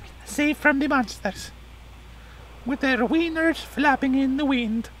 Safe from the monsters. With their wieners flapping in the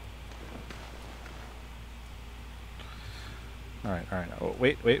wind. Alright, alright. Oh,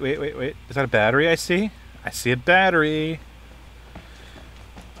 wait. Is that a battery I see? I see a battery.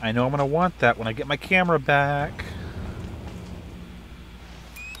 I know I'm going to want that when I get my camera back.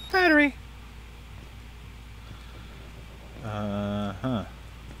 Battery. Uh-huh.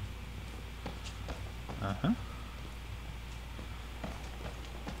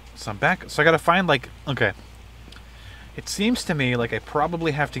 So I'm back. So I gotta find, like... Okay. It seems to me like I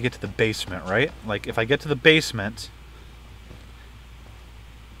probably have to get to the basement, right? Like, if I get to the basement...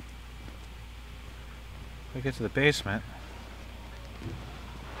 If I get to the basement...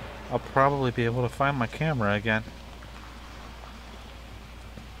 I'll probably be able to find my camera again.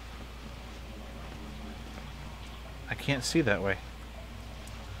 I can't see that way.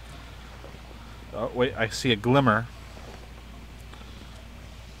 Oh, wait, I see a glimmer.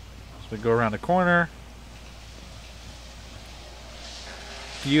 So we go around the corner.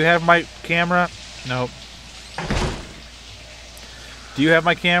 Do you have my camera? Nope. Do you have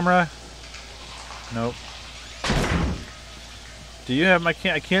my camera? Nope. Do you have my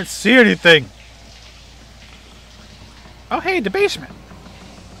I can't see anything. Oh, hey, the basement.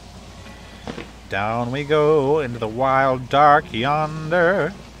 Down we go into the wild dark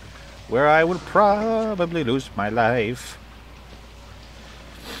yonder, where I would probably lose my life.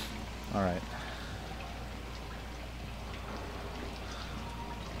 Alright.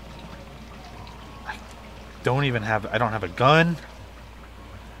 I don't have a gun.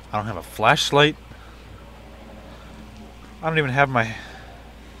 I don't have a flashlight. I don't even have my...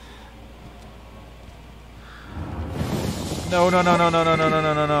 No.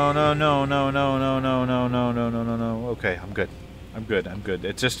 Okay, I'm good.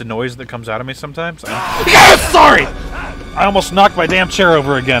 It's just a noise that comes out of me sometimes. Sorry! I almost knocked my damn chair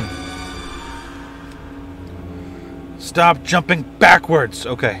over again. Stop jumping backwards.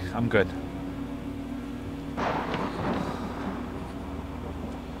 Okay, I'm good.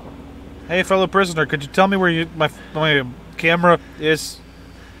 Hey, fellow prisoner, could you tell me where my camera is?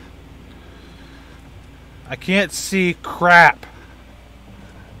 I can't see crap.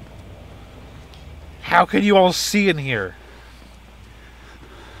 How can you all see in here?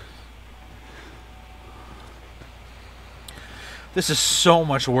 This is so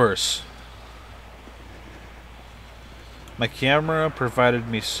much worse. My camera provided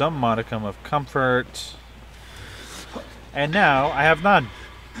me some modicum of comfort, and now I have none.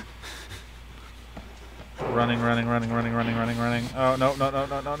 Running. Oh, no.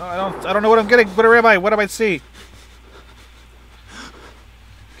 I don't know what I'm getting. Where am I? What do I see?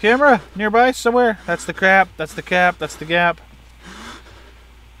 Camera nearby somewhere. That's the crap. That's the cap. That's the gap.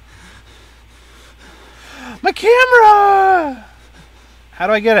 My camera! How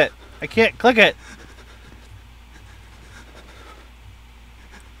do I get it? I can't click it.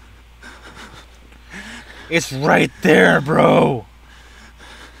 It's right there, bro.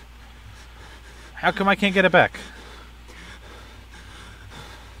 How come I can't get it back?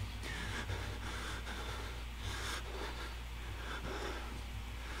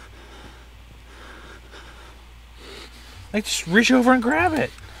 Like, just reach over and grab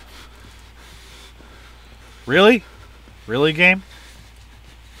it. Really? Really, game?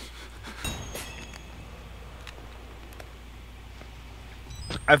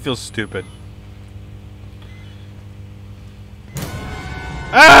 I feel stupid.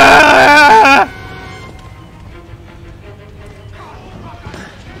 Ah!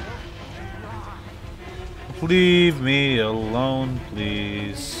 Leave me alone,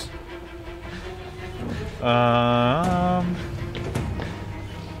 please.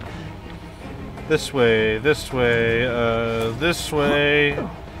 This way, this way, this way,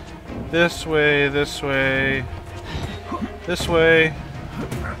 this way, this way, this way,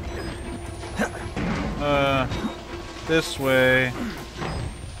 this way.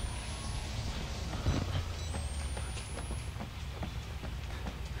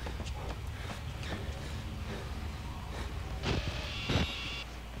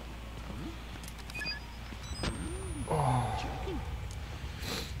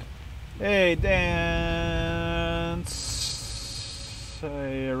 Hey, Dan Sayarachi?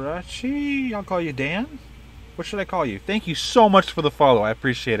 I'll call you Dan? What should I call you? Thank you so much for the follow. I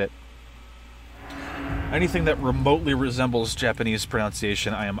appreciate it. Anything that remotely resembles Japanese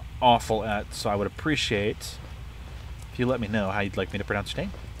pronunciation, I am awful at, so I would appreciate if you let me know how you'd like me to pronounce your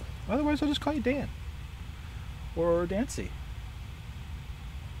name. Otherwise, I'll just call you Dan. Or Dancy.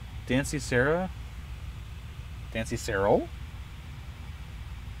 Dancy Sarah? Dancy Sarah?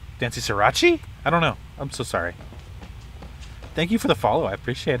 Dancy Sriracha? I don't know. I'm so sorry. Thank you for the follow. I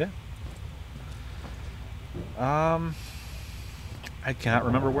appreciate it. I cannot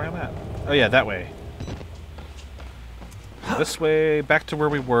remember where I'm at. Oh yeah, that way. This way, back to where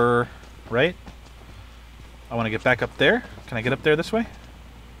we were, right? I want to get back up there. Can I get up there this way?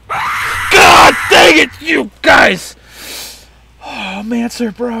 God dang it, you guys! Oh, Mancer,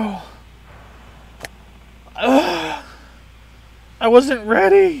 bro. Ugh. I wasn't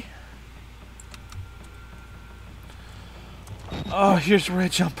ready. Oh, here's where I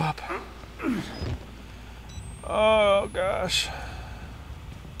jump up. Oh, gosh.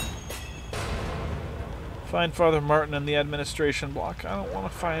 Find Father Martin in the administration block. I don't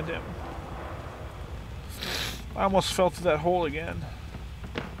want to find him. I almost fell through that hole again.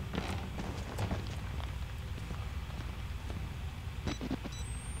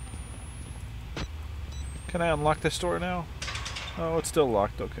 Can I unlock this door now? Oh, it's still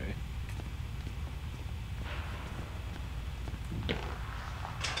locked. Okay.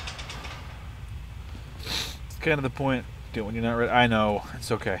 It's kind of the point. Dude, when you're not ready. I know.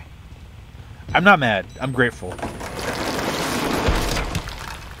 It's okay. I'm not mad. I'm grateful.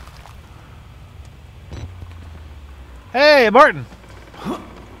 Hey, Martin.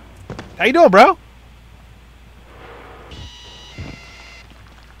 How you doing, bro?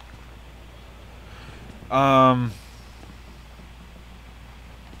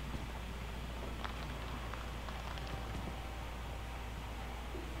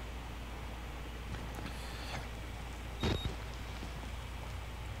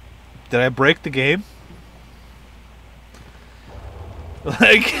 Did I break the game?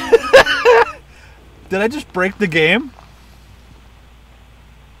 Like, did I just break the game?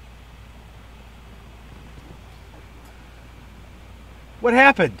 What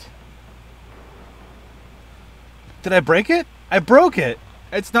happened? Did I break it? I broke it.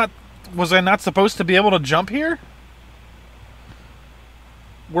 It's not... Was I not supposed to be able to jump here?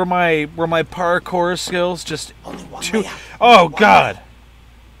 Were my parkour skills just too... Oh, God.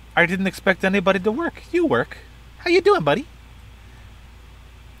 I didn't expect anybody to work. You work. How you doing, buddy?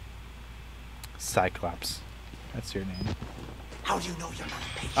 Cyclops. That's your name. How do you know you're not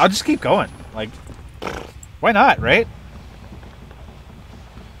a patient? I'll just keep going. Like, why not, right?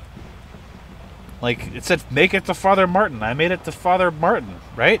 Like, it said, make it to Father Martin. I made it to Father Martin,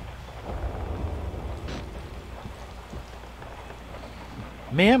 right?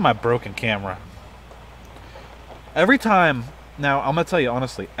 Man, my broken camera. Every time... Now, I'm going to tell you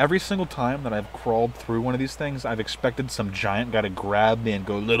honestly, every single time that I've crawled through one of these things, I've expected some giant guy to grab me and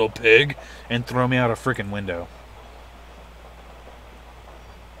go, little pig, and throw me out a freaking window.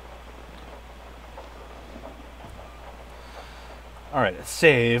 Alright, it's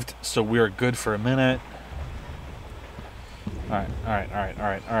saved, so we're good for a minute. Alright.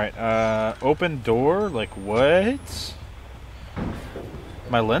 Open door? Like, what?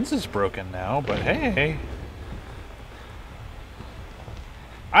 My lens is broken now, but hey...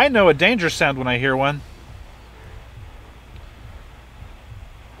 I know a danger sound when I hear one.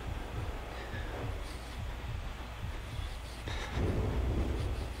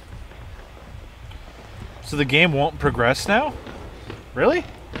 So the game won't progress now? Really?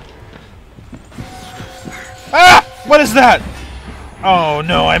 Ah! What is that? Oh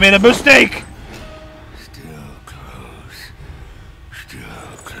no, I made a mistake! Still close. Still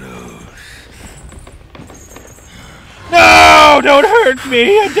close. No! Don't hurt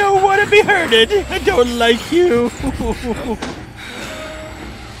me! I don't want to be hurted! I don't like you!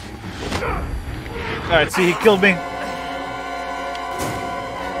 Alright, see, he killed me.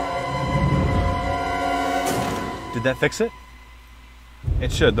 Did that fix it?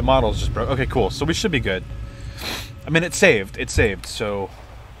 It should. The model's just broke. Okay, cool. So we should be good. I mean, it saved. It saved, so...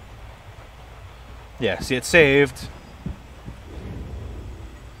 Yeah, see, it saved.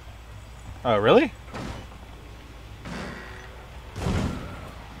 Oh, really?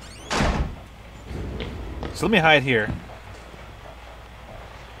 So let me hide here.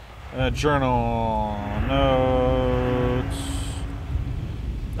 Journal. Notes.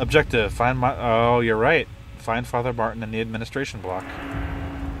 Objective. Find my... Oh, you're right. Find Father Martin in the administration block.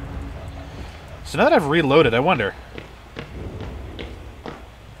 So now that I've reloaded, I wonder...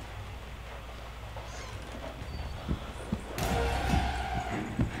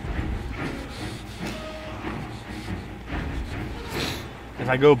 If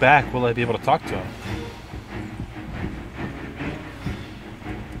I go back, will I be able to talk to him?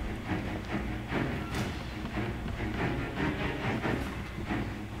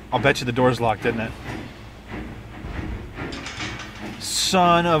 I'll bet you the door's locked, isn't it?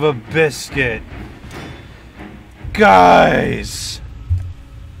 Son of a biscuit. Guys!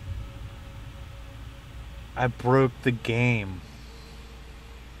 I broke the game.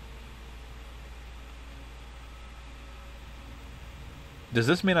 Does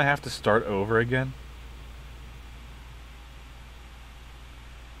this mean I have to start over again?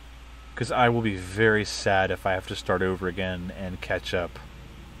 Because I will be very sad if I have to start over again and catch up.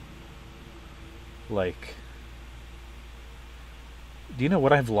 Like... Do you know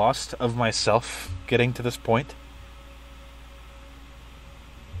what I've lost of myself getting to this point?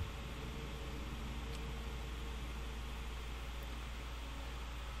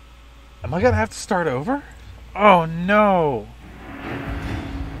 Am I gonna have to start over? Oh no!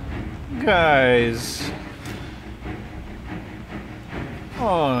 Guys!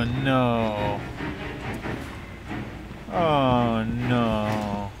 Oh no! Oh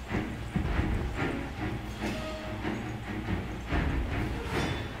no!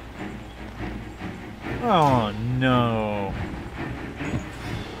 Oh no!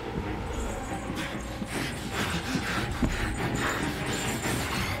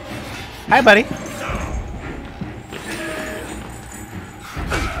 Hi, buddy.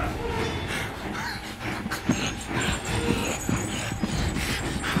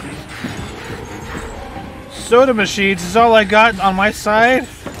 Soda machines is all I got on my side?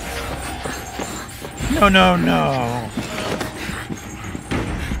 No, no, no.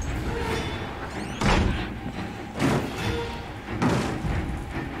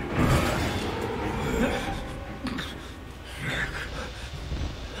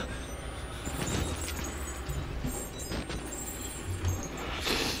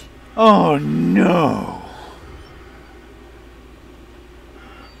 Oh no.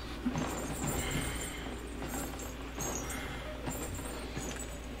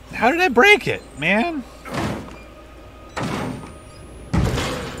 How did I break it, man?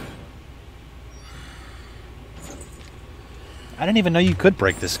 I didn't even know you could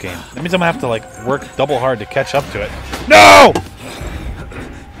break this game. That means I'm gonna have to like work double hard to catch up to it. No!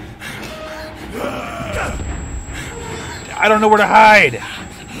 I don't know where to hide.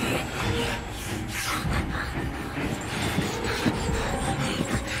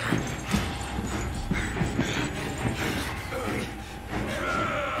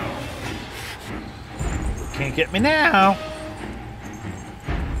 Can't get me now.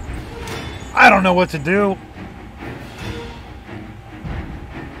 I don't know what to do.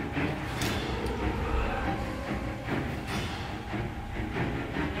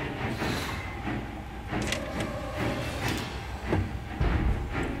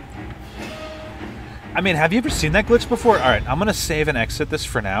 I mean, have you ever seen that glitch before? Alright, I'm going to save and exit this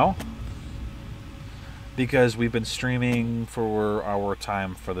for now. Because we've been streaming for our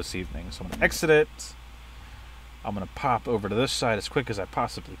time for this evening. So I'm going to exit it. I'm going to pop over to this side as quick as I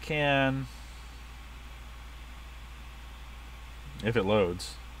possibly can. If it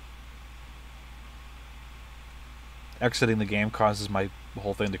loads. Exiting the game causes my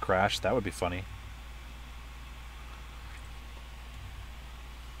whole thing to crash. That would be funny.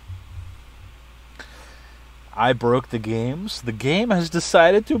 I broke the games. The game has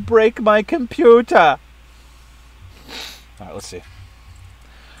decided to break my computer. Alright, let's see.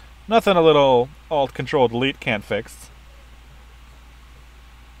 Nothing a little Alt-Control-Delete can't fix.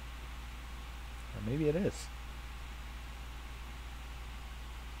 Or maybe it is.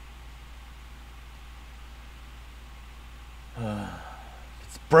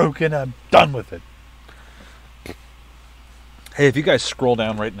 It's broken. I'm done with it. Hey, if you guys scroll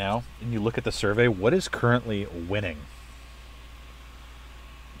down right now and you look at the survey, what is currently winning?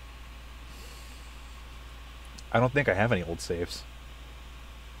 I don't think I have any old saves.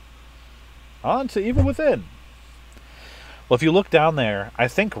 On to Evil Within. Well, if you look down there, I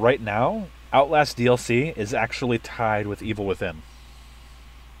think right now, Outlast DLC is actually tied with Evil Within.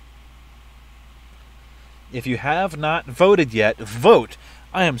 If you have not voted yet, vote.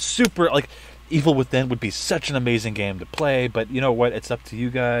 I am super, like, Evil Within would be such an amazing game to play, but you know what? It's up to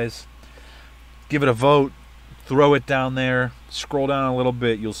you guys. Give it a vote. Throw it down there. Scroll down a little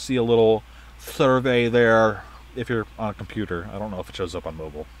bit. You'll see a little survey there if you're on a computer. I don't know if it shows up on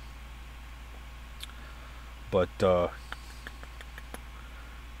mobile. But,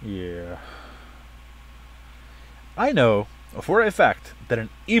 yeah. I know for a fact that in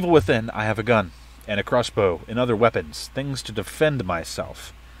Evil Within I have a gun and a crossbow and other weapons, things to defend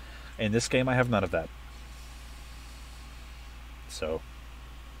myself. In this game, I have none of that. So.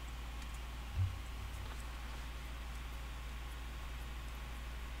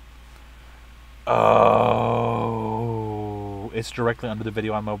 Oh. It's directly under the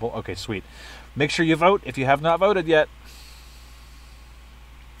video on mobile. Okay, sweet. Make sure you vote if you have not voted yet.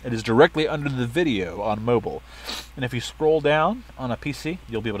 It is directly under the video on mobile. And if you scroll down on a PC,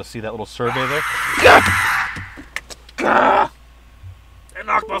 you'll be able to see that little survey there. I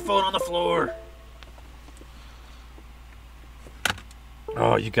knocked my phone on the floor.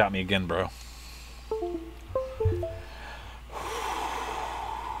 Oh, you got me again, bro.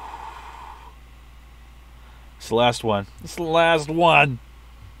 It's the last one. It's the last one.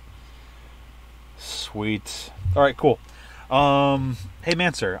 Sweet. All right, cool. Hey,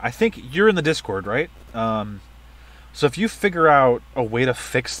 Manser, I think you're in the Discord, right? So if you figure out a way to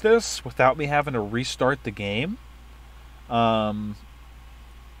fix this without me having to restart the game,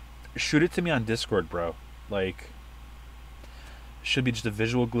 shoot it to me on Discord, bro. Like, should be just a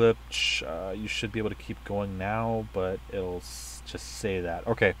visual glitch. You should be able to keep going now, but it'll just say that.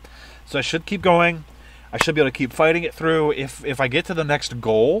 Okay, so I should keep going. I should be able to keep fighting it through. If I get to the next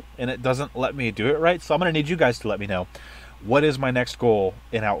goal and it doesn't let me do it right, so I'm going to need you guys to let me know what is my next goal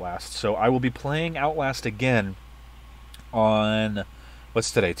in Outlast. So I will be playing Outlast again on,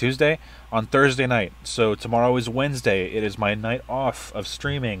 what's today, Tuesday? On Thursday night. So tomorrow is Wednesday. It is my night off of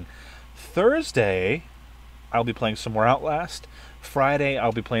streaming. Thursday, I'll be playing some more Outlast. Friday,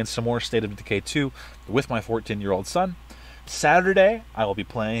 I'll be playing some more State of Decay 2 with my 14-year-old son. Saturday, I will be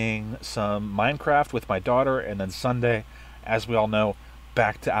playing some Minecraft with my daughter. And then Sunday, as we all know,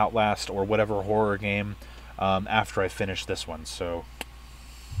 back to Outlast or whatever horror game after I finish this one. So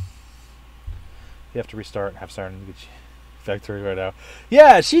you have to restart. Have Siren Factory right now.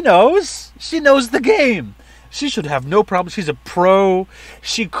 Yeah, she knows. She knows the game. She should have no problem. She's a pro.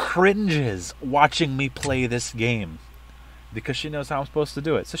 She cringes watching me play this game because she knows how I'm supposed to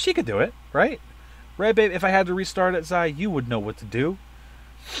do it. So she could do it, right? Right, babe? If I had to restart it, Zai, you would know what to do.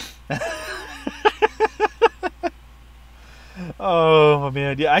 Oh,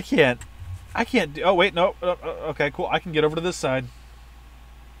 man. Yeah, I can't. Oh, wait, no. Okay, cool. I can get over to this side.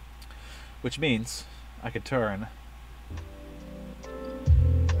 Which means I could turn.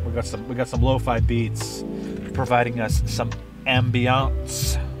 We got some lo-fi beats providing us some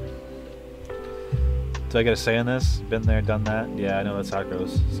ambiance. Do I get a say in this? Been there, done that? Yeah, I know that's how it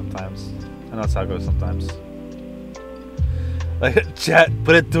goes sometimes. I know that's how it goes sometimes. Like, chat,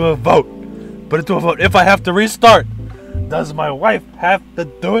 put it to a vote. Put it to a vote. If I have to restart, does my wife have to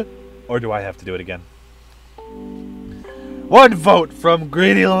do it? Or do I have to do it again? One vote from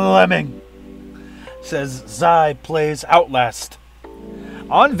Greedy Lemming. Says Zai plays Outlast.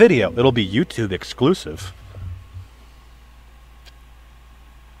 On video. It'll be YouTube exclusive.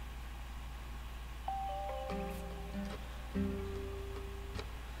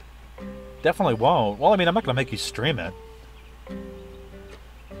 Definitely won't. Well, I mean, I'm not going to make you stream it.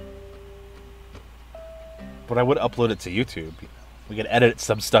 But I would upload it to YouTube. We could edit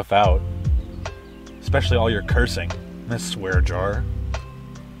some stuff out. Especially all your cursing in this swear jar.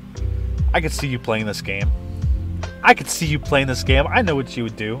 I could see you playing this game. I could see you playing this game. I know what you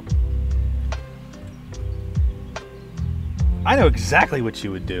would do. I know exactly what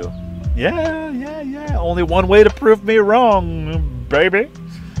you would do. Yeah. Only one way to prove me wrong, baby.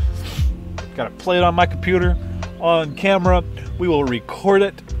 Gotta play it on my computer, on camera. We will record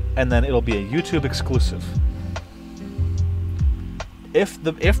it, and then it'll be a YouTube exclusive. If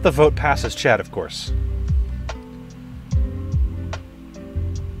the vote passes, chat, of course.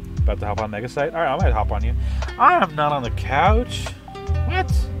 About to hop on Megasite? Alright, I might hop on you. I am not on the couch.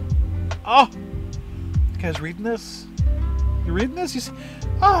 What? Oh! You guys reading this? You reading this? You see?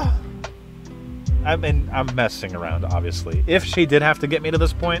 Oh! I'm messing around, obviously. If she did have to get me to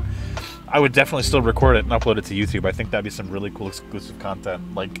this point, I would definitely still record it and upload it to YouTube. I think that'd be some really cool exclusive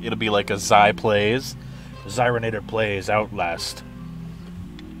content. Like, it'll be like a Zai plays, Zyrenator plays Outlast.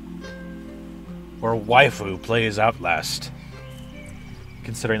 Or Waifu plays Outlast.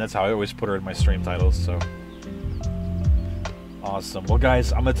 Considering that's how I always put her in my stream titles, so. Awesome. Well,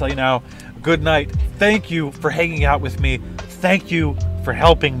 guys, I'm going to tell you now, good night. Thank you for hanging out with me. Thank you for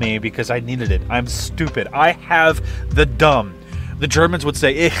helping me because I needed it. I'm stupid. I have the dumb. The Germans would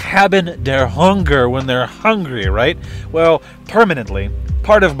say, ich haben der Hunger when they're hungry, right? Well, permanently,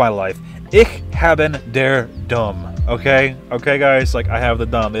 part of my life, ich haben der Dumm. Okay? Okay, guys? Like, I have the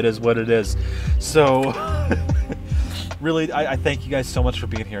dumb. It is what it is. So, really, I thank you guys so much for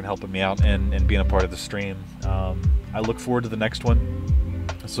being here and helping me out and being a part of the stream. I look forward to the next one.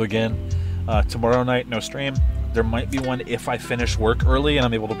 So, again, tomorrow night, no stream. There might be one if I finish work early and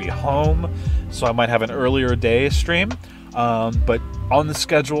I'm able to be home. So, I might have an earlier day stream. But on the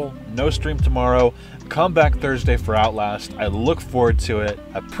schedule, no stream tomorrow. Come back Thursday for Outlast. I look forward to it.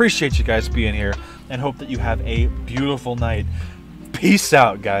 I appreciate you guys being here and hope that you have a beautiful night. Peace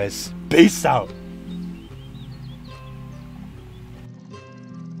out, guys. Peace out.